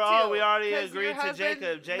 We No, have we're all. to, We already 'cause agreed your to husband Jacob.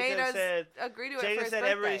 made Jacob us said. agree to it for Jacob his said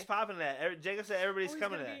birthday. everybody's popping that. Jacob said everybody's he's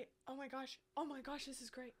coming to gonna that. be- Oh my gosh. Oh my gosh, this is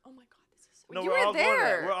great. Oh my god, this is so No, You we're were all going to that.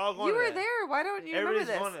 there. We're all going You to were that. there. Why don't you remember Everybody's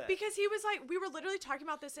this? going to that. Because he was like, we were literally talking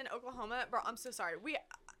about this in Oklahoma. Bro, I'm so sorry.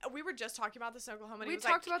 We were just talking about this in Oklahoma. And We he was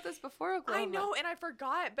talked like, about this before Oklahoma. I know, and I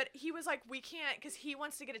forgot. But he was like, we can't, because he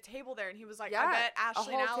wants to get a table there. And he was like, Yeah, I bet a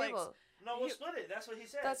Ashley whole and Alex. table. No, we'll split it. That's what he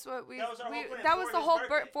said. That's what we. That was our whole plan. That was For the his whole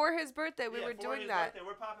birthday. for his birthday. We Yeah, were for doing his that. birthday,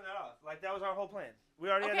 we're popping that off. Like that was our whole plan. We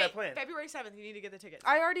already had Okay, that plan. February 7th, you need to get the tickets.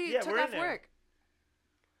 I already Yeah, took we're in off there. work.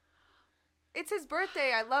 It's his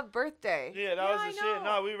birthday. I love birthday. Yeah, that Yeah, was I the shit. know.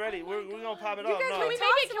 No, we ready. Oh we're my gonna pop it You off. guys No. Can we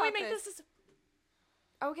talked make it? Can we about make this. this?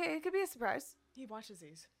 Okay, it could be a surprise. He watches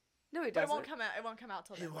these. No, he But it doesn't. won't come out. It won't come out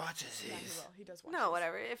till He then. watches Yeah, he these. will. He does watch. No, these.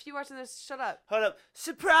 whatever. If you watching this, shut up. Hold up.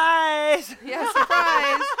 Surprise! Yeah,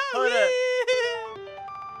 surprise. Hold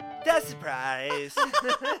up. That's surprise.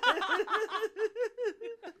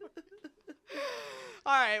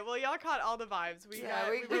 All right. Well, y'all caught all the vibes. We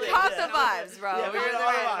we really caught did. the That was vibes, it. bro. Yeah, We we were got the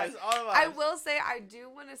all right the vibes. vibes. All the vibes. I will say, I do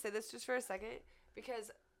want to say this just for a second, because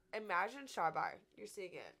imagine Char Bar. You're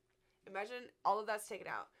seeing it. Imagine all of that's taken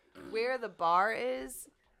out. Where the bar is,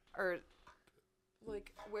 or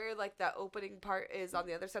like where like that opening part is on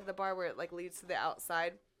the other side of the bar, where it like leads to the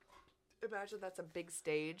outside. Imagine that's a big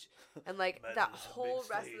stage, and like Imagine that it's a whole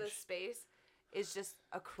big rest of the stage. space is just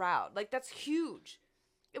a crowd. Like that's huge.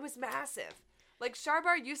 It was massive. Like Char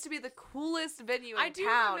Bar used to be the coolest venue in I do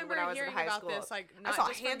town remember when I was in hearing high about school. this. Like, I not saw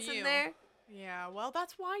just from Hanson you. there. Yeah. Well,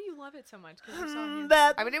 that's why you love it so much. Because you saw him.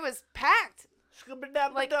 I mean, it was packed.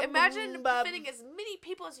 Like, imagine fitting as many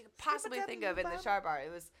people as you could possibly think of in the Char Bar.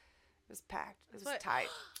 It was packed. It was what- tight.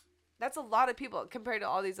 That's a lot of people compared to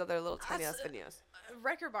all these other little tiny ass venues.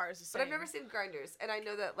 Record bar is the same. But I've never seen Grinders, and I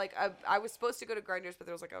know that like I was supposed to go to Grinders, but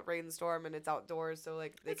there was like a rainstorm and it's outdoors, so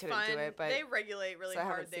like they It's couldn't fun. do it. But they regulate really so I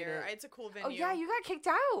hard haven't seen there. it. It's a cool venue. oh yeah, you got kicked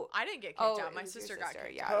out. I didn't get kicked Oh, out. My it was your sister got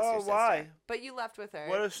kicked Yeah, out. it was Oh, your sister. why? But you left with her.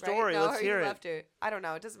 What a right? story. No, Let's or hear you it. left her. I don't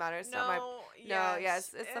know. It doesn't matter. It's not my. No. No,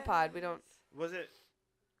 yes, it's the pod. We don't. Was it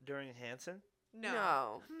during Hanson?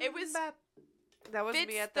 No. It was That was Fitz,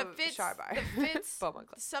 me at the Fitz, Char Bar. The Fitz, Beaumont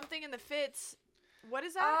Club. something in the Fitz. What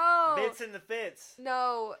is that? Oh. Bits and the Fits.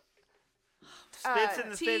 No. Spits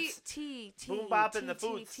and the Fits. Boom Bop and the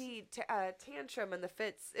Foots. Tantrum and the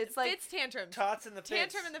Fits. It's like Fitz tantrums. Tots and the Fits.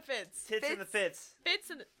 Tantrum and the Fitz. Tits and the Fits. Fits. Fits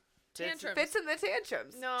and the Tits and- tantrums. Fits and the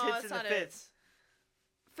Tantrums. No, Tits that's and not the it. Fits.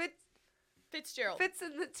 Fits. Fitzgerald. Fits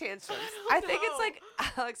in the Tantrums. I I don't think it's know. like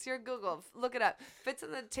Alex, you're Google. Look it up. Fits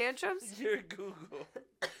in the Tantrums. Your Google.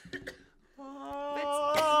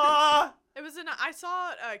 It was in. I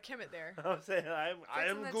saw Kemet there. I'm saying I Fits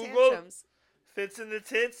am in the Google. Tantrums. Fits in the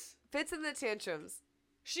tits. Fits in the Tantrums.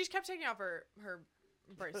 She kept taking off her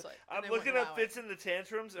bracelet. and I'm they looking wouldn't up allow it. Fits in the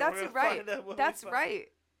Tantrums. And That's we're gonna right. Find out what That's we find. right.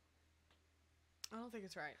 I don't think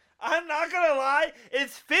it's right. I'm not gonna lie.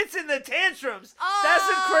 It's Fits in the Tantrums. That's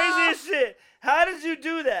the Ah! craziest shit. How did you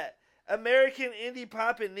do that? American indie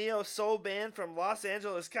pop and neo soul band from Los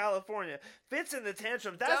Angeles, California. Fits in the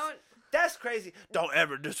Tantrums. That's crazy. Don't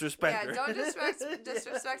ever disrespect Yeah, her. don't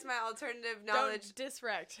disrespect my alternative knowledge. Don't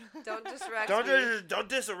disrect. Don't disrespect Don't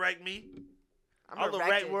disrespect me. I'm I'll erect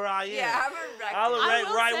erected. where I am. Yeah, I'm erected. I'll I erect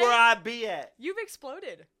will right say- where I be at. You've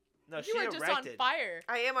exploded. No, You she are just erected. on fire.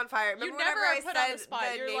 I am on fire. Remember never whenever I are put on said the spot.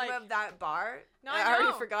 the You're name like- of that bar? No, I I already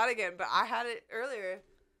know. forgot again, but I had it earlier.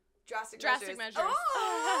 Drastic Drastic measures. Measures.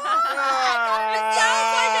 Oh! It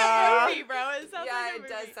sounds like a movie, bro. It sounds yeah, like a it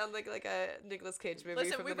movie. does sound like a Nicolas Cage movie.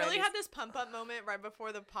 Listen, from we the really 90s. had this pump up moment right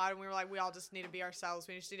before the pod, and we were like, we all just need to be ourselves.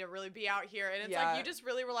 We just need to really be out here. And it's Yeah. like, you just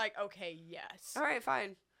really were like, okay, yes. All right,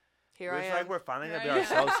 fine. Here I It's am. like we're finally gonna be Right.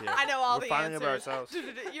 ourselves here. I know all we're the finally answers. gonna be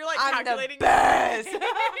ourselves. You're like I'm calculating. the best.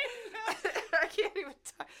 I can't even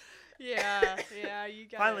talk. yeah, you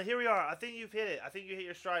got Finally, it. here we are. I think you've hit it. I think you hit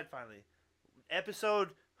your stride finally.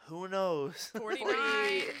 Episode, who knows? 49.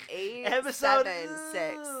 48, Episode 7,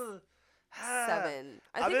 6, 7.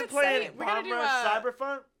 I I've think been it's playing 7. We gotta Bomb do, Rush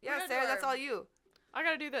Cyberpunk. Yeah, gotta do Sarah, that's our- all you. I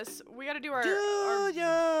gotta do this. We gotta do our Do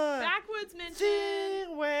ya backwoods mention.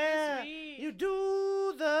 thing where this week. you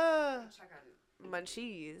do the Check on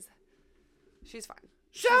Munchies. She's fine.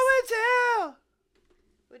 show and tell?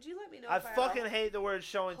 Would you let me know I if fucking hate the word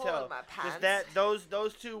show and Hold tell. on my Just pants.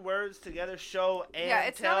 those two words together, show and Yeah,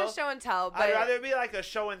 it's tell. not a show and tell, but I'd rather it be like a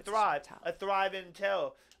show and It's a show and thrive, tell. a thrive and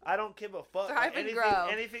tell. I don't give a fuck. Thrive and anything, grow.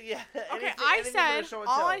 Anything, yeah. Okay, anything, I anything but a said show and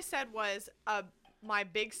all tell. I said was my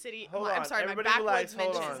big city. Hold I'm on, sorry, my everybody backwoods relax, hold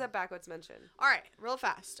mention. this on. is a backwards mention. All right, real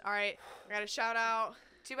fast. All right, I got to shout out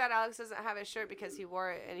Too bad Alex doesn't have his shirt because he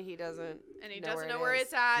wore it and he doesn't. And he know doesn't where know it where is.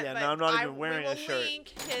 it's at. Yeah, but no, I'm not even wearing we will a shirt.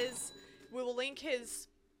 We will link his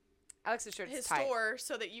Alex's shirt's his tight. store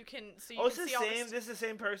so that you can it's can the see all same. the This is the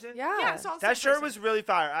same person. Yeah. Yeah, it's all the That same shirt person. was really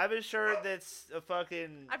fire. I have a shirt that's a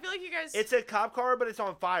fucking. I feel like you guys. It's a cop car, but it's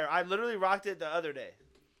on fire. I literally rocked it the other day.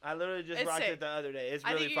 I literally just It's rocked sick. it the other day. It's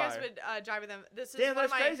I really think you fire. guys would jive with them. This is Damn, one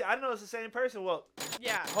that's of my. crazy. I didn't know it's the same person. Well,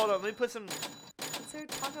 Yeah. hold on. Let me put some. Let's hear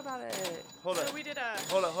talk about it. Hold So up. we did a.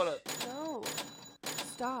 Hold up. Hold up. No.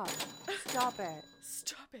 Stop. Stop it.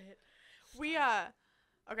 Stop it. We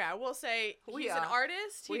Okay, I will say We he's an are.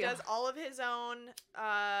 artist. He We does are. all of his own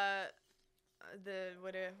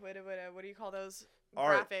what do you call those?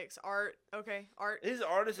 Art. Graphics, art. Okay, art. He's an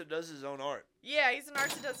artist that does his own art. Yeah, he's an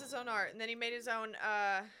artist that does his own art, and then he made his own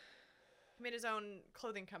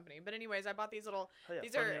clothing company. But anyways, I bought these little Oh, yeah,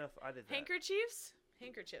 These funny are enough, I did that. handkerchiefs.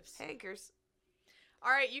 Hankers.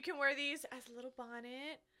 All right, you can wear these as a little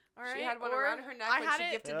bonnet. All right, She had one or around her neck I when had she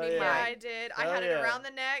it. gifted Hell me yeah. Yeah, mine. I did. I Hell had it yeah. around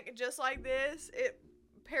the neck just like this. It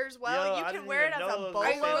pairs well. Yo, You I can didn't wear it even as know a those bolo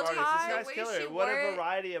same artists. tie. This guy's Way killer. she What wore a it,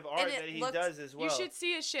 variety of art and it that he looked- does as well. You should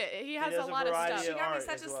see his shit. He has does a a lot of variety stuff. She of got me art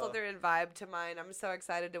such a as well. Slytherin vibe to mine. I'm so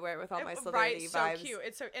excited to wear it with all my Slytherin Right, so vibes. cute.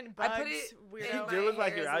 It's so and I bugs, put it You in weirdo. my do look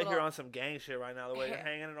like hair you're is a out here little- on some gang shit right now. The way you're Hair.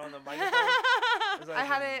 hanging it on the microphone. It's like I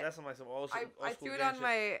had some- it- That's some like some old school I school threw it gang on shit.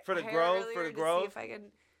 my For the hair grove, earlier for the to grove? see if I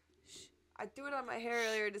can. I threw it on my hair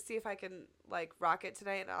earlier to see if I can like rock it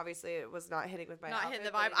tonight, and obviously it was not hitting with my Not outfit, hitting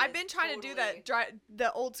the but vibe. it I've is been trying to do totally- that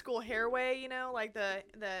the old school hair way, you know, like the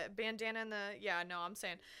bandana and the no, I'm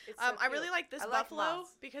saying. It's so I really cute. like this I like buffalo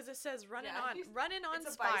moths. because it says running Yeah, on It's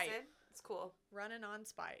a spite. bison. It's cool. Running on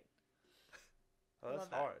spite. Oh, that's Love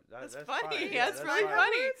that. hard. That's That's funny. fire. Yeah, that's really fire.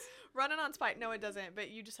 funny. Running on spite. No, it doesn't, but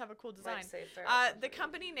you just have a cool design. Like, say Farrell The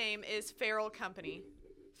Company. company name is Feral Company.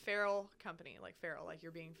 Feral Company, like feral, like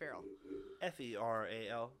you're being feral.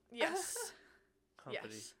 FERAL Yes.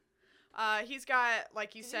 company. Yes. He's got,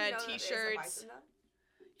 like you Did said, know that it is a t-shirts. bison,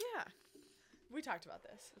 though? Yeah. We talked about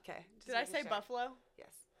this. Okay. just Did I making say sure. buffalo? Yes.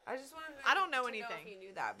 I just wanted to I don't know to anything. if you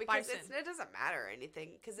knew that because Bison. it doesn't matter or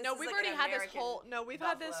anything because No, we've already had this whole. No, we've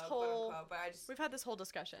had this whole. But I just We've had this whole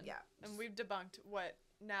discussion. yeah. And we've debunked what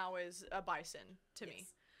now is a bison to me. Yes.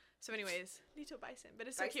 So, anyways, little bison, but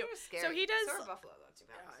it's so Bison cute. are scary. So he does. So are buffalo though. To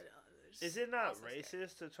be honest. Is it not Also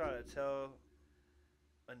racist to try to tell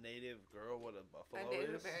a native girl what a buffalo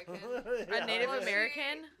Native is? American? Yeah. A Native Well, she-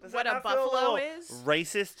 American? Does What that a not feel buffalo little is?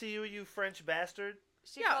 Racist to you, you French bastard.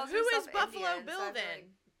 She Yeah, calls who is herself Buffalo Indian, Bill so I feel then? like-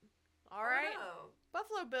 All I right. don't know.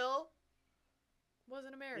 Buffalo Bill was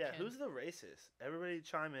an American. Yeah, who's the racist? Everybody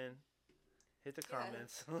chime in. Hit the Yeah.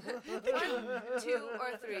 comments. 1, 2,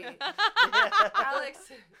 or 3.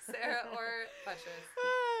 Alex, Sarah, or Buttress.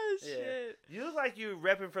 Oh, Yeah. shit. You look like you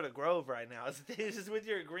repping for the Grove right now. Is this with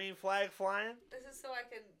your green flag flying? This is so I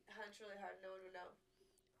can hunch really hard. No one would know.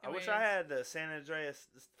 I wish I had the San Andreas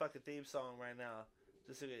fucking theme song right now.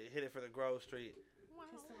 Just to hit it for the Grove Street. Wow.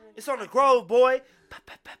 It's on the Grove, boy. Pop,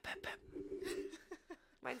 pop, pop, pop, pop.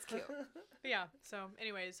 Mine's cute. But yeah. So,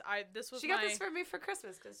 anyways, this was She my. got this for me for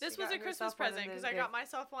Christmas because This was a Christmas present because I got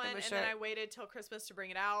myself one him a and then shirt. I waited till Christmas to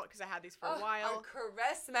bring it out because I had these for a Our while.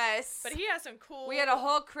 Christmas. But he has some cool. We had a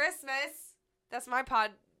whole Christmas. That's my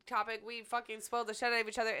pod topic. We fucking spoiled the shit out of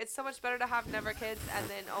each other. It's so much better to have never kids and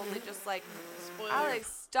then only just like spoiler. Alex,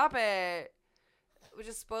 stop it. We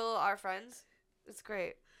just spoil our friends. It's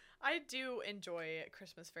great. I do enjoy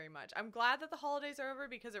Christmas very much. I'm glad that the holidays are over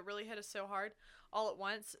because it really hit us so hard all at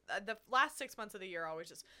once. The last 6 months of the year always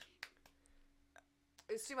just.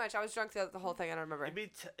 It's too much. I was drunk the whole thing. I don't remember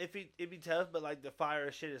It'd be tough, but like the fire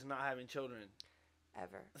of shit is not having children.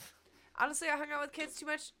 ever. Honestly, I hung out with kids too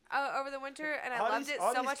much over the winter, and I All loved these- it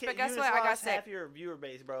all so these much. kids- But guess you what? just I got lost sick. half your viewer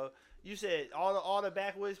base, bro. You said all the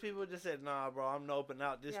backwoods people just said, nah, bro, I'm open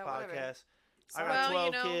out this Yeah, whatever. podcast. Sorry. I got Well, 12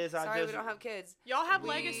 you know, kids. I Sorry, just we don't have kids. Y'all have We-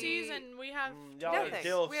 legacies and we have. y'all are Nothing.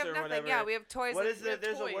 dilfs We have or nothing. whatever. Yeah, we have toys. What and- is we it? have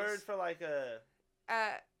There's a toys. word for like a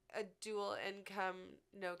a dual income,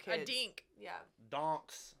 no kids. A dink. Yeah,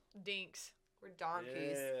 donks. Dinks. we're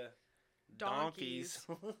donkeys. Yeah. Donkeys.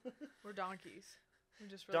 We're donkeys. We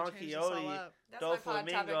just really changed this all Donkey-oty. up. That's Do my pod topic.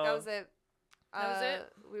 flamingo. That was it. That was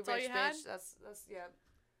it? We That's all rich you had? bitch. That's yeah.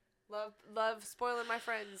 Love spoiling my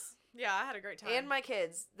friends Yeah, I had a great time. and my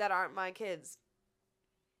kids that aren't my kids.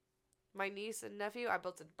 My niece and nephew. I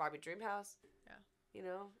built a Barbie dream house. Yeah. You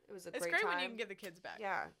know, it was a it's great great time. when you can give the kids back.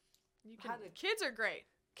 Yeah, You can. How did- Kids are great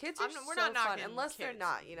kids are we're so not fun knocking unless they're kids.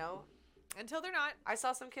 not. You know, until they're not. I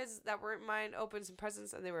saw some kids that weren't mine open some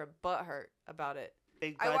presents and they were butthurt about it.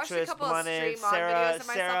 Big I watched a Buttress couple of Blunted, stream on videos Sarah, of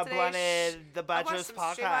myself Sarah today. Blunted, the I watched Buttress some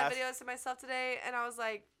stream on podcast. videos of myself today, and I was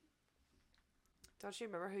like, "Don't you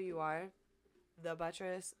remember who you are?" The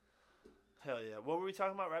Buttress. Hell yeah. What were we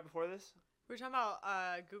talking about right before this? We were talking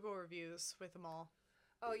about Google reviews with them all.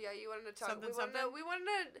 Oh yeah, you wanted to talk. Something. We wanted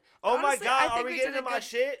to. Oh honestly, my god, I are think we we getting did a into my good-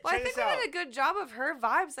 shit? Well, I Check think this we out. did a good job of her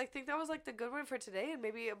vibes. I think that was like the good one for today, and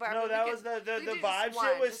maybe. But I No, mean, that we was could- the we could do vibe just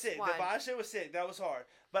shit one, was just sick. one. The vibe shit was sick. That was hard.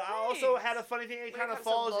 But I also had a funny thing. It When it kind of comes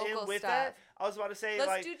to falls in local with stuff. that. I was about to say, Let's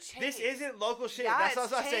like, do this chains. isn't local shit. Yeah, That's what I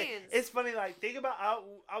it's was saying. chains. It's funny. Like, think about.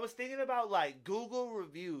 I was thinking about like Google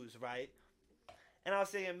reviews, right? And I was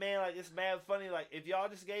thinking, man, like it's mad funny. Like if y'all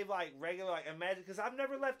just gave like regular, like imagine, because I've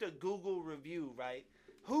never left a Google review, right?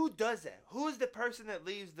 Who does that? Who is the person that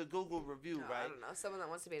leaves the Google review, No, right? I don't know. Someone that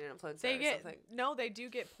wants to be an influencer They or get something. no, they do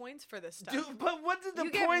get points for this stuff. Dude, but what did the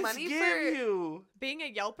You get points money give for- you? Being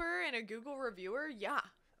a Yelper and a Google reviewer, yeah.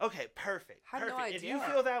 Okay, perfect. Had no Perfect. If you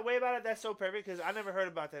idea. feel that way about it, that's so perfect because I never heard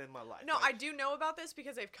about that in my life. No, Like, I do know about this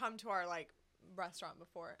because they've come to our like restaurant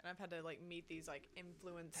before, and I've had to like meet these like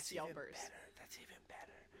influence That's even Yelpers. better. That's even better.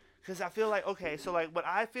 Because I feel like, okay, so like what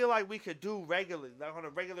I feel like we could do regularly, like on a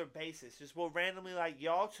regular basis, just we'll randomly, like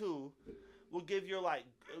y'all two will give your like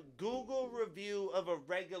Google review of a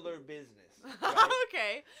regular business. Right?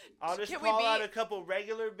 Okay. I'll just Can we call be- out a couple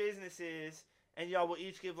regular businesses. And y'all will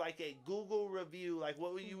each give like a Google review, like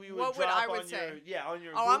what would you would What would drop I would on say? on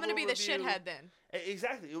your. Oh, Google I'm gonna be the review. shithead then.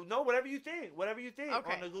 Exactly. No, whatever you think.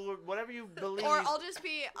 Okay. On the Google, whatever you believe. Or I'll just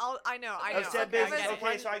be. I know. of said Okay, I business. get it.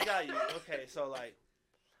 Okay, so I got you. Okay, so like,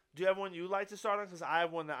 do you have one you like to start on? Because I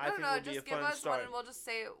have one that I think would be a Just give fun us one, start. and we'll just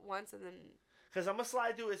say it once, and then. Because I'm gonna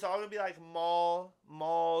slide through. It's all gonna be like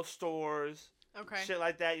mall stores, Okay. shit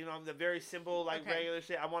like that. You know, I'm the very simple like Okay. regular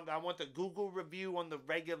shit. I want the Google review on the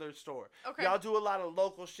regular store. Okay. Y'all do a lot of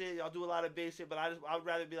local shit. Y'all do a lot of big shit. But I would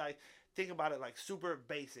rather be like think about it like super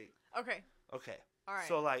basic. Okay. Okay. All right.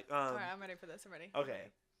 So like All right. I'm ready for this. I'm ready.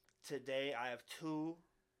 Okay. Today I have two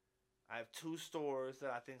stores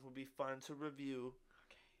that I think will be fun to review.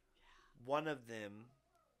 Okay. One of them.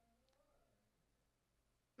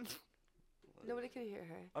 Nobody can hear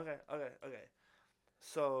her. Okay.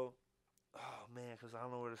 So, oh man, because I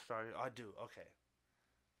don't know where to start. I do. Okay.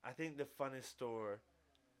 I think the funnest store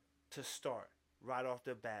to start right off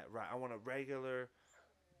the bat. Right. I want a regular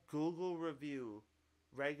Google review.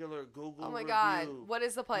 Regular Google. Oh my review. God! What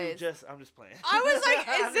is the You place? I'm just playing. I was like,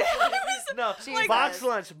 is it? No, Jesus. box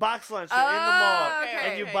lunch. Box lunch in the Oh, mall, okay.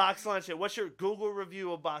 and you box lunch it. What's your Google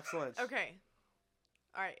review of box lunch? Okay.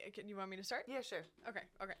 All right. You want me to start? Yeah, sure. Okay.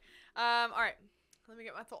 All right. Let me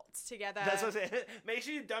get my thoughts together. That's what I'm saying. Make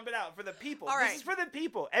sure you dump it out for the people. All This right. is for the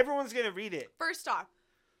people. Everyone's gonna read it. First off,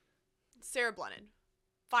 Sarah Blunden,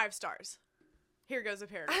 5 stars. Here goes a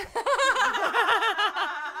paragraph.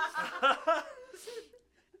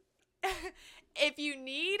 If you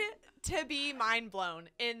need to be mind blown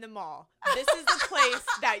in the mall, this is the place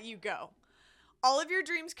that you go. All of your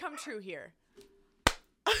dreams come true here.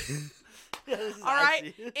 All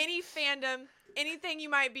right? Any fandom, anything you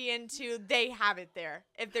might be into, they have it there.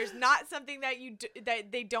 If there's not something that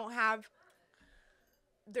that they don't have,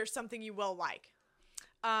 there's something you will like.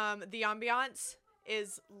 The ambiance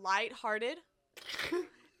is lighthearted.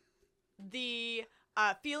 The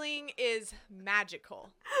feeling is magical.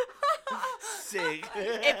 Sick.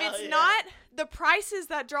 If it's not the prices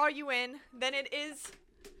that draw you in, then it is.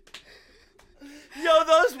 Yo,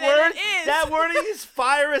 those Then words, it is. that wording is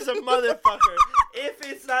fire as a motherfucker. If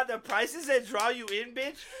it's not the prices that draw you in,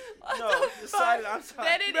 bitch. No, decided. I'm sorry.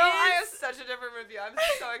 Then it Bro, I have is. such a different review. I'm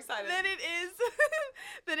so excited. Then it is.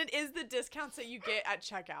 Then it is the discounts that you get at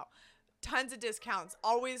checkout. Tons of discounts.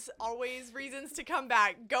 Always reasons to come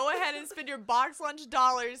back. Go ahead and spend your box lunch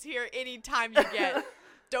dollars here anytime you get.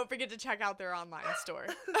 Don't forget to check out their online store.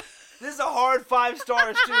 This is a hard 5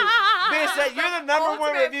 stars too. Bitch, that you're the number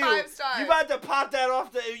one Ultimate review. 5 stars. You about to pop that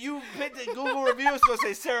off the. You picked the Google review. It's gonna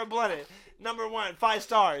say Sarah Blunden, number 1, 5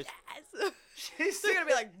 stars. Yes. She's They're gonna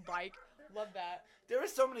be like, bike. Love that. There were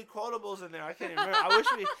so many quotables in there. I can't even remember.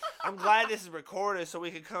 I'm glad this is recorded so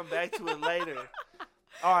we can come back to it later.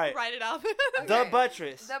 All right. Write it up. The Okay.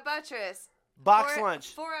 Buttress. The Buttress. Box 4 lunch.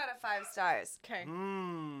 4 out of 5 stars. Okay.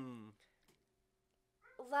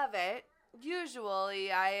 Love it.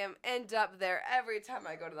 Usually, I end up there every time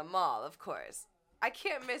I go to the mall. Of course, I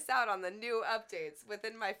can't miss out on the new updates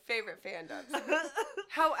within my favorite fandoms.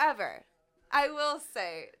 However, I will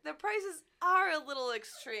say the prices are a little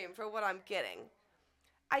extreme for what I'm getting.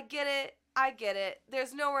 I get it.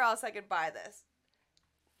 There's nowhere else I could buy this.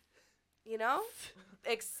 You know?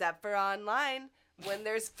 Except for online, when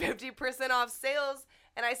there's 50% off sales,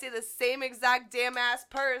 and I see the same exact damn ass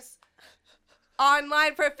purse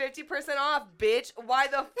online for 50% off, bitch. Why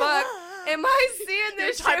the fuck am I seeing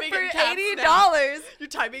this You're shit typing in for caps $80? now. You're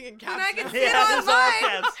typing in caps. When I can now. see it Yeah, it's all online,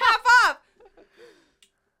 caps. half off.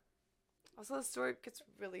 Also, the store gets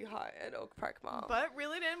really hot at Oak Park Mall. But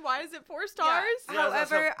really, then why is it 4 stars? Yeah,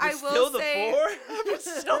 However, I it's will still say the 4?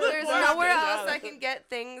 there's $4. nowhere else I can get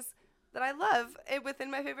things that I love within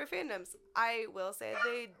my favorite fandoms. I will say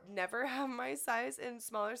they never have my size in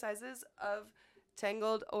smaller sizes of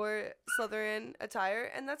Tangled or Slytherin attire,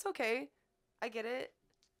 and that's okay. I get it.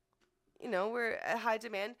 You know, we're at high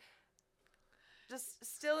demand. Just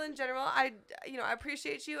still in general, I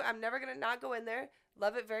appreciate you. I'm never going to not go in there.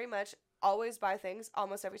 Love it very much. Always buy things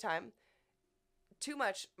almost every time. Too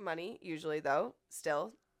much money usually though.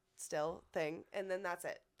 Still thing. And then that's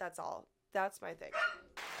it. That's all. That's my thing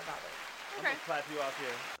about it. I'm gonna clap you off here.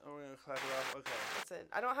 Oh, we're gonna clap you off. Okay. That's it.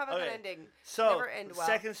 I don't have a good ending. So, Never end well.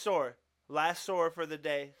 second store. Last store for the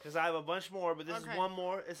day. Because I have a bunch more, but this is one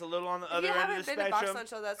more. It's a little on the other end of the You haven't been to spectrum.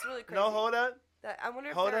 Box Lunch, that's really crazy. No, hold up. I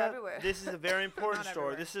wonder if Hold they're up. everywhere. This is a very important Not store.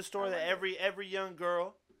 everywhere. This is a store that every young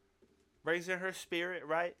girl brings in her spirit,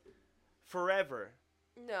 right? Forever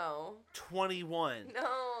No. 21. No.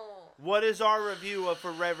 What is our review of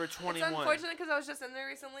Forever 21? It's unfortunate because I was just in there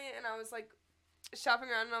recently and I was like shopping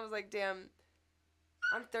around and I was like, damn,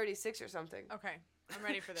 I'm 36 or something. Okay, I'm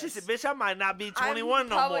ready for this. She said, bitch, I might not be 21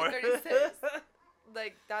 no probably more. 36.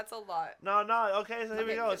 Like, that's a lot. No. Okay, so here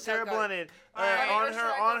we Okay, go. keep Sarah that going. Blunted. All right, on where should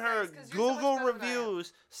I her go first? 'Cause you're so Google much better than I am.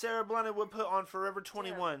 reviews, Sarah Blunted would put on Forever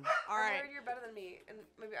 21. All I right. heard you're better than me, and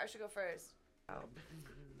maybe I should go first. All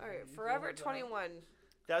right, Forever 21.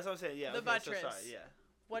 That's what I'm saying. Yeah. The okay, buttress. So sorry, yeah.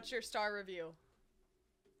 What's your star review?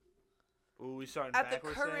 Ooh, we starting At the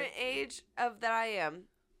backwards current there, age of that I am,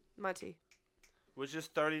 Monty, which is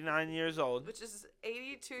 39 years old. which is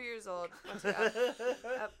 82 years old. Monty,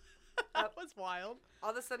 up. That was wild.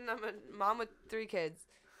 All of a sudden, I'm a mom with 3 kids.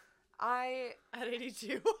 I At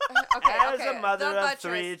 82. okay. As okay. a mother The of buttress.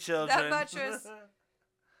 3 children. That buttress.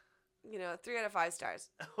 3 out of 5 stars.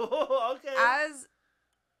 Okay. As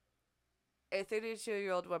a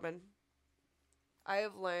 32-year-old woman, I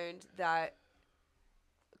have learned that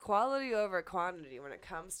quality over quantity when it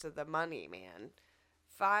comes to the money, man.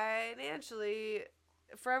 Financially,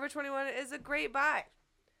 Forever 21 is a great buy.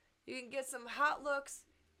 You can get some hot looks,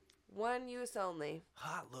 one use only.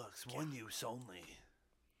 Hot looks, one use only.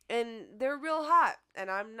 And they're real hot, and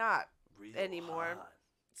I'm not Real anymore. hot.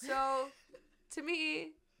 So, to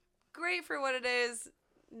me, great for what it is,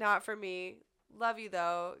 not for me. Love you,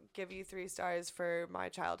 though. Give you 3 stars for my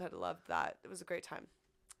childhood. Loved that. It was a great time.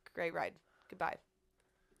 Great ride. Goodbye.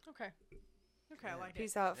 Okay, I like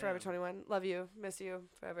Peace it. out, Forever Damn. 21. Love you. Miss you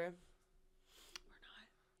forever.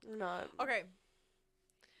 We're not. Okay.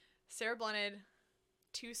 Sarah Blunted,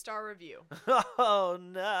 2-star review. Oh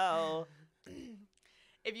no.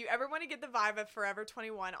 If you ever want to get the vibe of Forever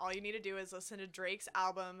 21, all you need to do is listen to Drake's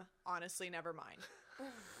album, Honestly Nevermind.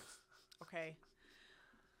 Okay.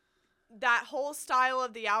 That whole style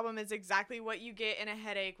of the album is exactly what you get in a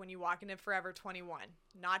headache when you walk into Forever 21.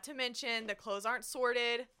 Not to mention, the clothes aren't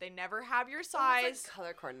sorted. They never have your size. It's like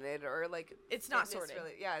color coordinated or like. It's not fitness sorted.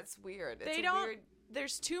 Really, yeah, it's weird. It's They a don't. Weird,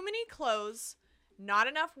 There's too many clothes, not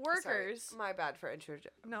enough sorry, workers. my bad for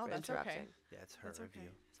No, that's interrupting. okay. That's her That's okay. review.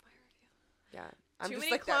 Yeah. I'm Too just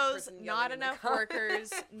many like that clothes, person not yelling in the enough car.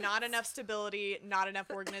 workers, not enough stability, not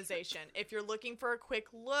enough organization. If you're looking for a quick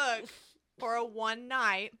look for a one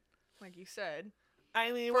night, like you said,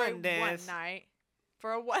 I mean, for a one dance. one night,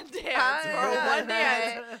 for a one dance, for a one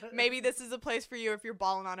dance, maybe this is a place for you if you're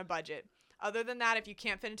balling on a budget. Other than that, if you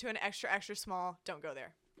can't fit into an extra small, don't go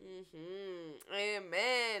there.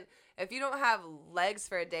 Amen. If you don't have legs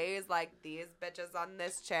for days like these bitches on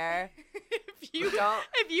this chair, if you don't.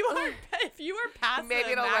 if you are past Maybe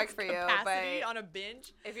the it'll work max for you, capacity but on a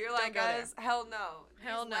binge, If you're Don't like go there. us, hell no.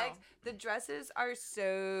 Hell These no. legs, the dresses are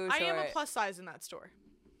so I short. am a plus size in that store.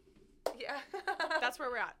 Yeah. That's where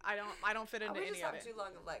we're at. I don't fit I into would just any of have it. too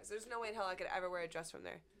long of legs. There's no way in hell I could ever wear a dress from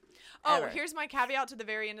there. Oh, Ever. here's my caveat to the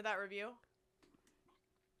very end of that review.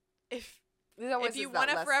 If you want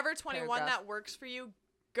a Forever 21 that works for you,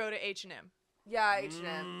 go to H&M. Yeah,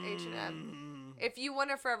 H&M. If you want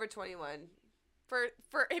a Forever 21, For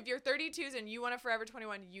if you're 32s and you want a Forever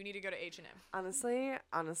 21, you need to go to H&M. honestly,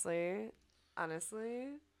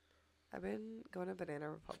 I've been going to Banana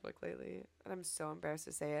Republic lately, and I'm so embarrassed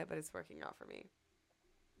to say it, but it's working out for me.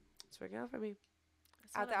 It's working out for me.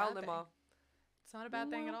 It's not At the a bad Outlet thing. Mall. It's not a bad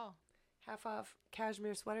thing at all. Half off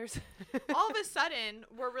cashmere sweaters. All of a sudden,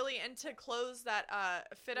 we're really into clothes that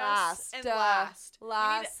fit us Last, and last.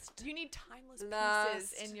 last. You need timeless pieces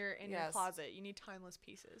Last. in your Yes. closet. You need timeless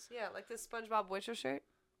pieces. Yeah, like this SpongeBob Witcher shirt.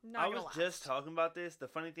 Not I gonna was last. just talking about this. The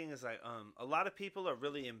funny thing is, like, a lot of people are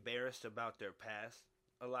really embarrassed about their past.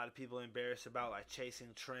 a lot of people embarrassed about like chasing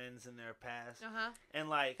trends in their past, and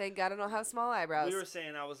like Thank God I don't have small eyebrows. we were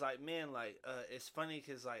saying, I was like, man, like it's funny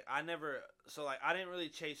because like I didn't really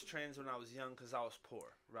chase trends when I was young because I was poor,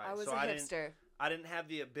 right? I was so a I hipster. I didn't have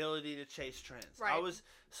the ability to chase trends. Right. I was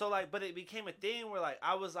so like, but it became a thing where like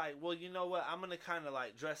I was like, well, you know what? I'm gonna kind of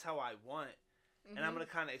like dress how I want, and I'm gonna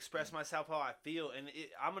kind of express myself how I feel, and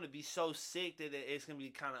I'm gonna be so sick that it's gonna be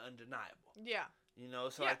kind of undeniable. Yeah. You know,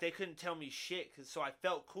 so Yeah. like they couldn't tell me shit, so I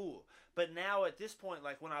felt cool. But now at this point,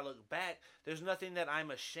 like when I look back, there's nothing that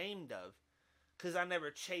I'm ashamed of, because I never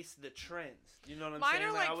chased the trends. You know what I'm Mine saying?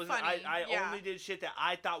 are, Like, like, I wasn't. funny, I yeah. only did shit that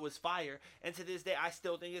I thought was fire, and to this day, I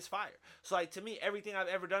still think it's fire. So like to me, everything I've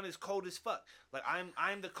ever done is cold as fuck. Like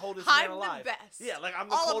I'm the coldest man I'm alive. the best. Yeah, like I'm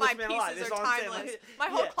the All of coldest my man alive. pieces That's are all I'm saying. timeless. Like,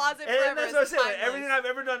 My whole closet and forever that's is what I'm saying. Like, timeless. everything I've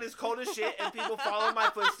ever done is cold as shit, and people follow my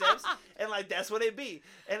footsteps, and like that's what it be.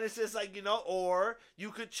 And it's just like, you know, or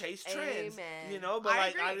you could chase trends. Amen. You know, but I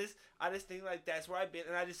like agree. I just think like that's where I've been,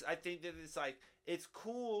 and I think that it's like. It's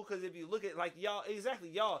cool because if you look at like y'all,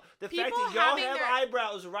 the fact People that y'all having have their-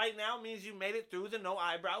 eyebrows right now means you made it through the no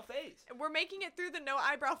eyebrow phase. We're making it through the no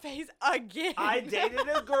eyebrow phase again. I dated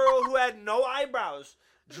a girl who had no eyebrows,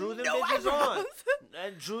 drew them No bitches on, eyebrows.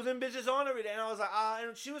 and drew them bitches on every day. And I was like,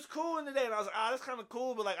 and she was cool in the day, and I was like, that's kind of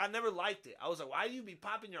cool, but like I never liked it. I was like, why do you be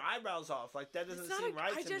popping your eyebrows off? Like that doesn't It's not seem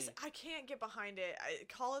right I to just me. I can't get behind it. I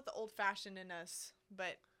call it the old fashioned in us,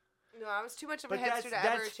 but No, I was too much of a But hipster that's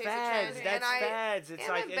to ever chase fads. a trend. That's and I fads. It's am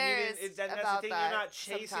like, and you embarrassed didn't, that's the about thing. that You're not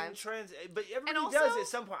chasing sometimes. trends, but everybody also- does at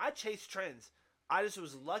some point. I chase trends. I just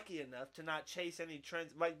was lucky enough to not chase any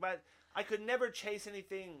trends. Like, but I could never chase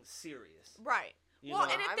anything serious. right. You Well,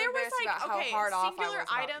 know? and if I'm there was embarrassed like about how okay, hard off I singular was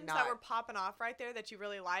about items that not- were popping off right there that you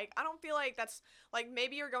really like, I don't feel like that's like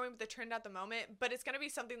maybe you're going with the trend at the moment, but it's gonna be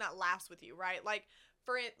something that lasts with you, right? Like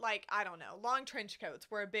for it, like I don't know, long trench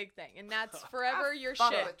coats were a big thing, and that's forever your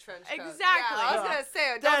Fuck shit. with trench coats. Exactly. Yeah, I was gonna say,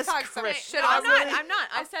 don't That's talk some correct. shit I'm about not. me. I'm not.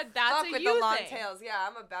 I said that's Fuck a with you the long thing. tails. Yeah,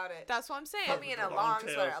 I'm about it. That's what I'm saying. Put me in a The long long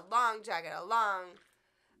sweater, tails. a long jacket, a long.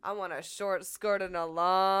 I want a short skirt and a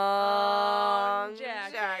long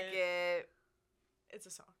jacket. jacket. It's a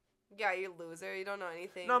song. Yeah, you loser. You don't know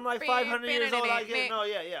anything. No, I'm like 500 years old. I get it. No,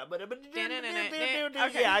 yeah, but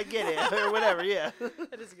Okay. yeah, I get it or whatever. Yeah,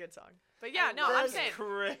 It is a good song. But yeah, no, I'm That's saying.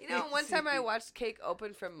 crazy. You know, one time I watched Cake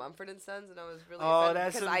open from Mumford and Sons, and I was really Oh, offended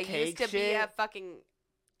that's because some I cake used to be shit? a fucking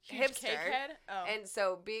Huge hipster. cake head? Oh. And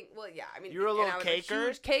so yeah, I mean, You were a and little I was caker? a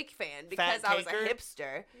huge cake fan because I was a caker?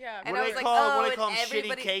 hipster. yeah. And What I do was they like, call 'em? oh, What do they and call 'em? Shitty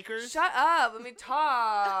everybody, cakers? shut up, let me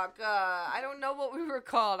talk. I don't know what we were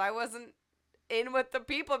called. I wasn't in with the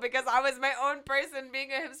people because I was my own person being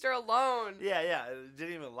a hipster alone. Yeah,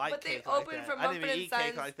 didn't even like But they cake like opened that. from I didn't Mumford even and eat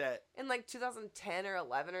cake Sons. like that. In like 2010 or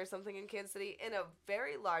 11 or something in Kansas City in a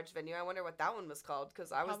very large venue. I wonder what that one was called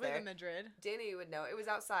because I was Probably there. the Madrid. Danny would know. It was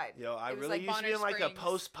outside. Yo, I It was really like used to be Bonner in like a Springs.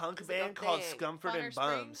 post-punk It's like a band called thing. Scumford Bonner and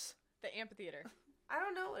Springs? Bums. The amphitheater. I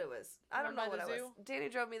don't know what it was. I don't Run know by what the it zoo? was. Danny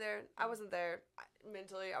drove me there. I wasn't there.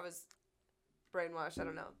 Mentally, I was brainwashed. I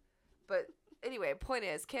don't know. But anyway, point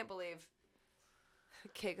is, can't believe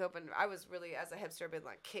Cake opened. I was really, as a hipster, been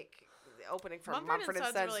like, Cake, the opening from Mumford and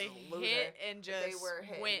Sons Sons. really loser. hit and just They were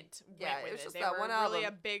hitting. went Yeah, with it was it. just They that were one really album.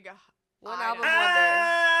 a big One item. album wonder.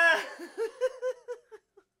 Ah!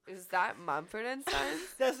 Is that Mumford and Sons?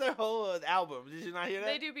 That's their whole album. Did you not hear that?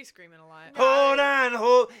 They do be screaming a lot. Hold on,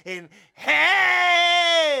 hold and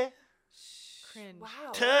hey, Cringe. Wow.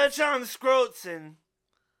 touch on scrotes and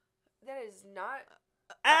That is not.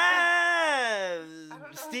 I don't know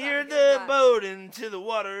if steer I'm the getting that. boat into the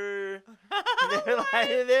water. they're like, I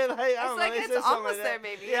don't It's like know. They it's said something almost like there, that.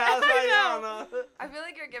 maybe. Yeah, I was like, I don't know. I feel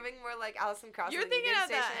like you're giving more like Alison Krauss. You're on the thinking Union of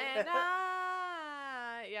that. Station. And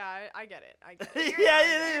yeah, I get it. I get it. Yeah,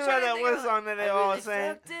 You're you think trying about to that think one of, song that they I all really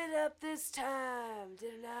sang. fucked it up this time,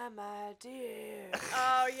 didn't I, my dear?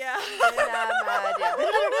 Oh yeah. Didn't I,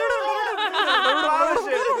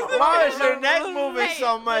 Why was your neck moving Hey,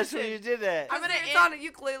 so much listen. when you did that? I'm gonna it's end- on a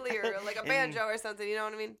ukulele or like a banjo or something. You know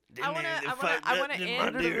what I mean? I wanna end.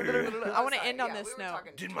 I wanna end on this we were note.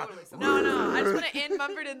 talking Did my- totally No. I just want to end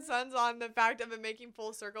Mumford and Sons on the fact of it making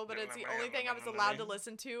full circle, but it's the only thing I was allowed to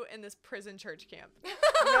listen to in this prison church camp.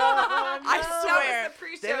 I swear. That was the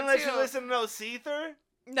pre-show They didn't let you too. listen to no Seether?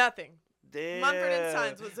 Nothing. Damn. Mumford and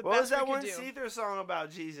Sons was the What best was that we one could do. Seether song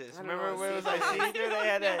about Jesus? I don't Remember know where it was Seether. like I Seether? They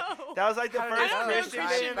had that. don't That was like the know. first I don't know Christian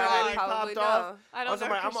Christian band rock. that really Probably popped off. I I don't was know.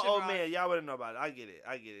 like, I'm an Christian old rock. man. Y'all wouldn't know about it. I get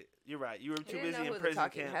it. You're right. You were You too didn't busy know in who the prison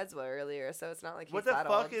Talking camp. Heads were earlier, so it's not like he's What the that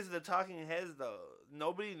fuck old. is the Talking Heads though?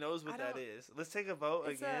 Nobody knows what I that don't- is. Let's take a vote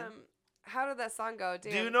It's, again. how did that song go? Do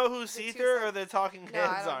you know who the two Seether or songs- the Talking No, I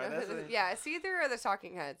Heads don't are? know. That's Who what- yeah, it's either or the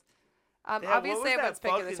Talking Heads. Yeah, Obviously, what I'm was not that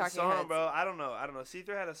picking the fucking Talking song, Heads. bro? I don't know. C3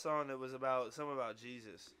 had a song that was about something about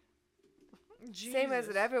Jesus. Same as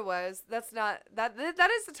it ever was. That's not that.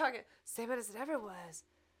 That is the Talking. Same as it ever was.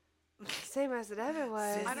 Same as it ever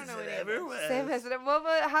was. I don't know Same as any it of ever those. was. Same as it. Well,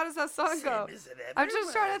 how does that song Same go? as it ever I'm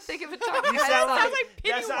just trying to was. think of a Talking You Heads sound song. Sounds like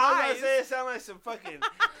that's what I was Pennywise. gonna say. It sound like some fucking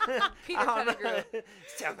Peter I don't know. Pettigrew.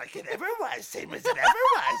 Sound like it ever was. Same as it ever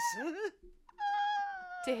was.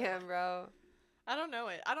 Damn, bro. I don't know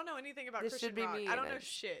it. I don't know anything about This Christian should be rock. me I don't in know it.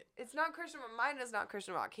 shit. It's not Christian rock. Mine is not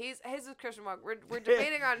Christian rock. His is Christian rock. We're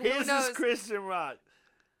debating on who His knows. is Christian rock.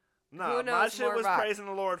 Nah, Who my knows shit more was rock? praising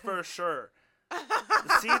the Lord for sure.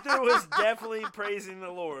 The see-through was definitely praising the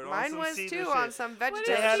Lord. on Mine some was see-through too shit. on some What is They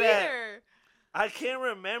vegetarian had shit. that- here? I can't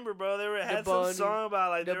remember, bro. They had bunny, some song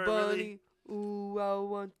about like The they were bunny. really. Ooh, I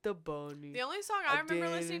want the bunny. The only song I remember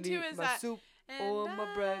listening to didn't eat is my that. soup And or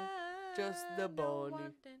my bread, just the I know bunny.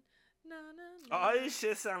 one thing, na, na, All na, this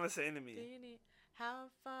shit sound the same to me. didn't it? How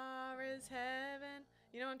far is heaven?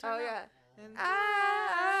 You know what I'm Oh talking yeah. about? And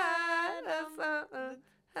I know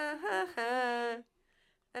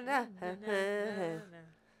and na, na, na.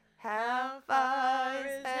 how far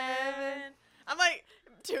is heaven? I'm like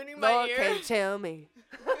tuning my Lord, ear. can you tell me?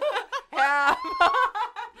 How far?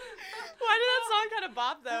 Why did that song kind of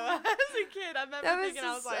bop though? As a kid, I remember That was thinking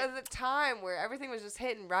I was just like, the time where everything was just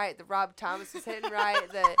hitting right. The Rob Thomas was hitting right.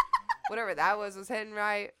 The whatever that was hitting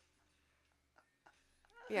right.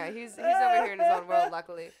 Yeah, he's over here in his own world,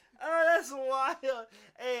 luckily. Oh, that's wild.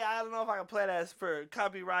 Hey, I don't know if I can play that for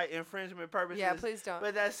copyright infringement purposes. Yeah, please don't.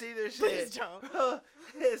 But that see this shit. Please don't.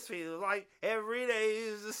 It feels like every day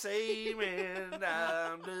is the same, and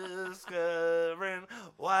I'm discovering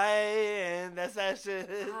why. And that's that shit.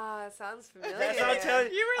 Ah, it sounds familiar. That's what I'm telling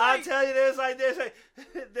you. You were I'll like- tell you,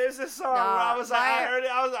 there's a song where I was like, I heard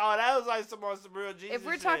it. I was like, oh, that was like some real Jesus If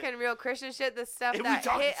we're shit. talking real Christian shit, the stuff If we that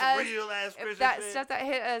talking hit some us, real ass if Christian that shit. stuff that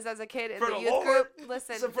hit us as a kid in For the the youth Lord? group,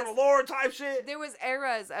 listen, Some for this- the Lord type shit. there was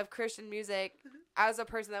eras of Christian music as a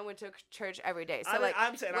person that went to church every day. So like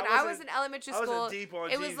I'm saying when I was in elementary I wasn't school, deep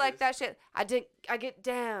on it was like Jesus. that shit. I get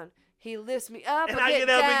down. He lifts me up. And I I get get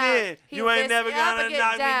up down. again. He You ain't lifts never me up, gonna I get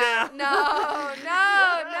knock me down. No.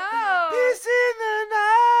 Peace in the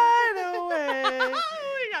night away.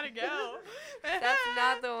 we gotta go. That's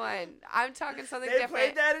not the one. I'm talking something They different.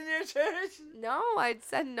 played that in your church? No, I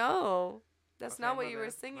said no. That's Okay, not what my you bad, were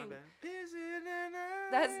my singing. bad. Peace in the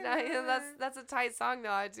night That's not. away. That's a tight song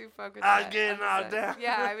though. I do focus. I'm getting knocked down.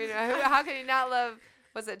 Yeah, I mean, how can you not love?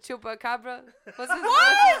 Was it Chupacabra? What's his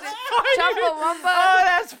What? Chumpawampa? Oh,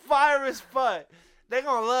 that's fire as fuck. They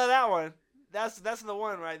gonna love that one. That's the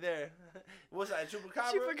one right there. What's that?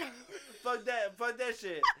 Chupacabra? Fuck that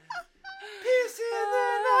shit. Peace in the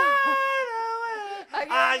night away.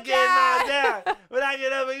 I get knocked down, but I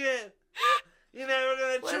get up again. You never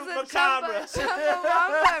gonna Was it Chupacabra. Chumbawamba,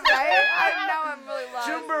 right? Now I'm really lost.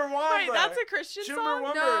 Chumbawamba. Wait, that's a Christian song?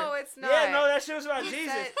 Chumbawamba. No, it's not. Yeah, no, that shit was about He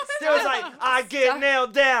Jesus. said- It was like, I get Stop.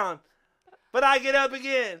 nailed down, but I get up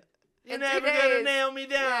again. You're In never 2 gonna days. nail me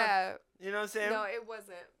down. Yeah. You know what I'm saying? No, it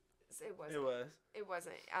wasn't. It wasn't. It was. It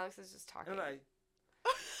wasn't. Alex is just talking. I'm like,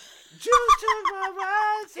 Juice took my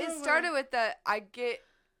rights It away. started with the I get.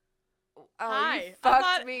 Oh, High. you I fucked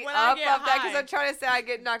thought me when I up get off that because high. I'm trying to say I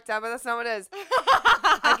get knocked down, but that's not what it is.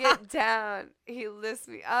 I get down. He lifts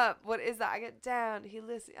me up. What is that? I get down. He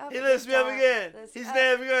lifts me up. He I lifts get me up down. again. Lifts He's me up.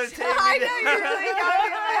 never gonna take me down. I know you really got me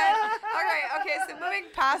in my head. Okay, so moving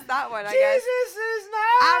past that one, I guess. Jesus is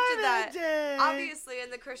not After that, a day. Obviously, in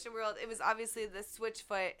the Christian world, it was obviously the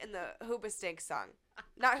Switchfoot and the Hoopastink song.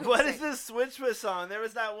 Not Hoopastink. What is this Switchfoot song? There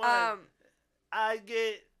was that one. I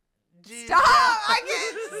get Jesus. Stop!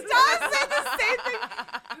 Stop saying the same thing.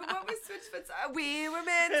 What was Switchfoot's? We were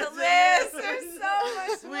meant to live. There's so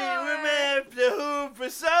much We more. were meant to hoop for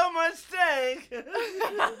so much stank. It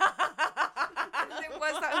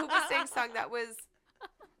was that Hoopastink song that was.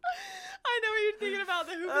 I know what you're thinking about.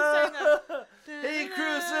 The Hoobastank. He It's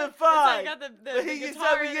crucified. like got the but he the gets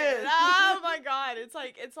guitar up in it. again. Oh my god! It's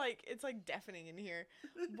like deafening in here.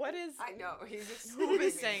 What is I know. He's just screaming.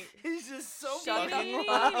 Hoobastank? He's just so Shut fucking the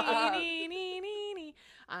fuck up.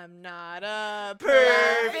 I'm not a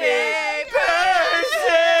perfect person.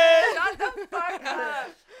 person. Shut the fuck up.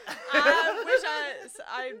 I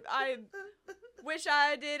wish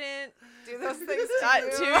I didn't Do those things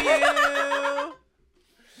to you.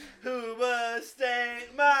 Who must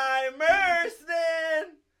thank my mercy then?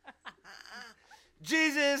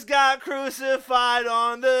 Jesus got crucified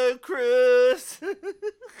on the cross.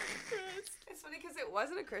 It's funny because it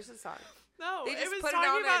wasn't a Christian song. No, They just it was put it talking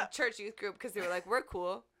on about a church youth group because they were like, we're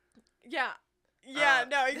cool. yeah. Yeah,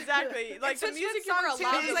 no, exactly. Like the It's music Switchfoot you were song, too,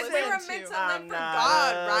 allowed to because listen they were to. meant to I'm live for not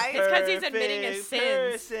God, a right? It's 'cause he's admitting his perfect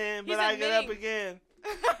sins. person, He's but I get up admitting- again.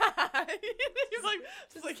 He's like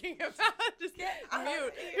flicking him out. Just out mute.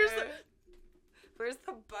 of Here's the. here. Where's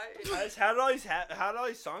the button? How do all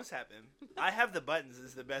these songs happen? I have the buttons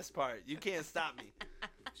is the best part. You can't stop me.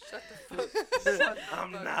 Shut the fuck. Shut the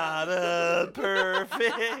I'm fuck not up. a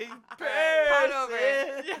perfect Pod over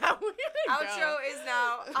person. it. Yeah, we gotta Outro go. is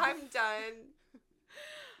now. I'm done.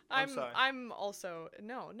 I'm sorry. I'm also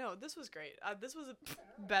no. This was great. This was the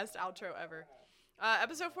best outro ever.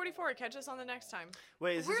 Episode 44. Catch us on the next time.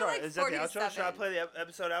 Wait, is We're this our, like is that the outro? Should I 47. play the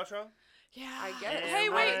episode outro? Yeah. I get it. Hey,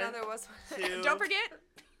 And wait. one, No, there was one. two. Don't forget.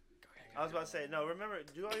 I was about to say, no, remember,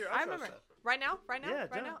 do all your outro I remember. stuff. Right now? Right now? Yeah,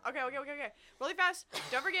 right done. now? Okay. Really fast.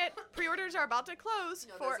 Don't forget, pre-orders are about to close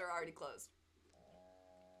No, for. those are already closed.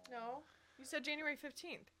 No. You said January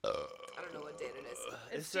 15th. I don't know what date it is.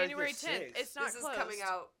 It's like the January 10th. 6th. It's not This is closed. coming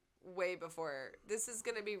out way before. This is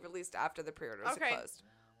going to be released after the pre-orders Okay. are closed.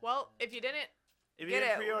 Well, if you didn't, If Get you it.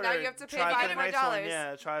 didn't pre-order, Now you have to pay try for the $500. next one.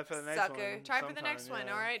 Yeah, try for the next Sucker. one. try for the sometime, next one.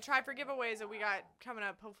 yeah. All right. Try for giveaways that we got coming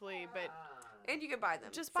up, hopefully. But And you can buy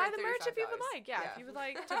them. just for buy the merch if you would $35. like. Yeah, if you would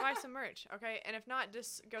like to buy some merch. Okay. And if not,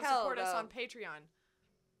 just go Hell support us no. on Patreon.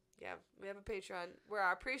 Yeah, we have a Patreon where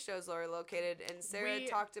our pre-shows are located, and Sarah We-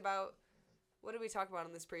 talked about what did we talk about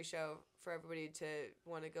on this pre-show for everybody to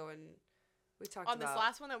want to go and we talked On this about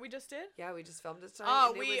last one that we just did. yeah, we just filmed it tonight. Oh,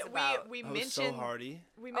 and we it was about, we Oh, so mentioned hardy.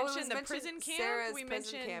 we Oh, it was mentioned the mentioned prison camp. Sarah's We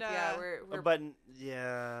prison mentioned camp. Yeah, we're But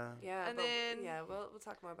yeah. yeah, and but then- yeah, we'll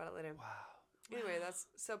talk more about it later. Wow. Anyway, that's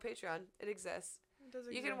so Patreon. It exists. It does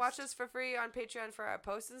You can watch us for free on Patreon for our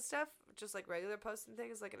posts and stuff, just like regular posts and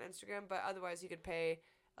things, like an Instagram. But otherwise, you could pay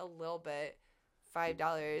a little bit, $5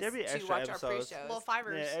 There'd be to extra watch our episodes. pre-shows. little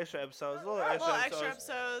fivers. Yeah, extra episodes. Little little extra extra episodes.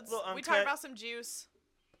 episodes. Little We talked uncut. about some juice,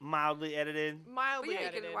 Mildly edited. But mildly yeah, you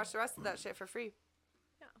edited. can watch the rest of that shit for free.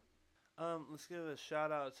 Let's give a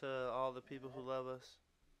shout out to all the people who love us.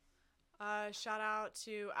 Shout out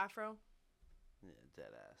to Afro. Yeah,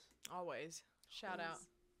 dead ass. Always. Shout out. Always.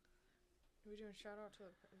 Are we doing shout out to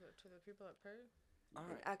the people that pay? All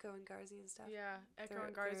And right. Echo and Garzi and stuff. Yeah, Echo They're-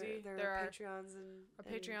 and Garzi. They're They're our Patreons and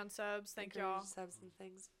Patreon subs. Thank encourage y'all. subs and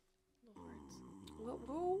things. Little hearts. Woo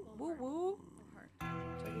woo woo woo. Little heart.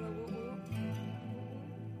 Take a little woo woo.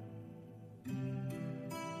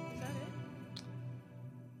 Is that it?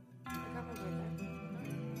 I got one right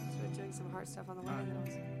there. Started doing some heart stuff on the way.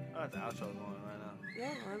 I got the outro going right now.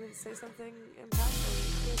 Yeah, well, I mean, say something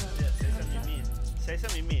impactful. Yeah, say something you mean. Say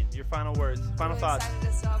something you mean. Your final words. Final I'm thoughts. excited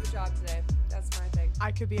to still have a job today. That's my thing.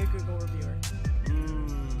 I could be a Google reviewer.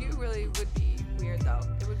 You really would be weird though.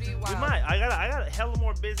 It would be wild. We might. I got hella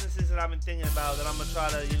more businesses that I've been thinking about that I'm gonna try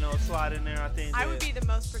to, slide in there. I think. I that- would be the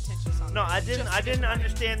most pretentious on No, this, I didn't. just I to get didn't the money.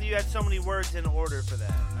 understand that you had so many words in order for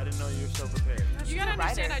that. I didn't know you were so prepared. You gotta She's a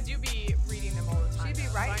understand, I writer. do be reading them all the time. She'd be though,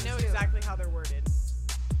 so writing, I know too. exactly how they're worded.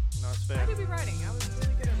 No, it's I fair. do be writing. I was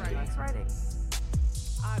really good at She writing. likes writing.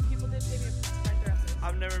 People did pay me to write their essays.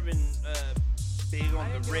 I've never been big I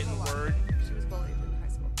on didn't the do a written whole lot. word. She was bullied in high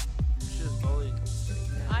school. She was bullied.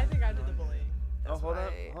 I think I did the bullying. Oh, hold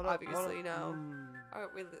up. why, Hold up. obviously, no. Mm. All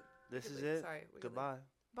right, This is we- it. Sorry. we- Goodbye.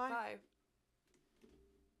 Bye. Bye.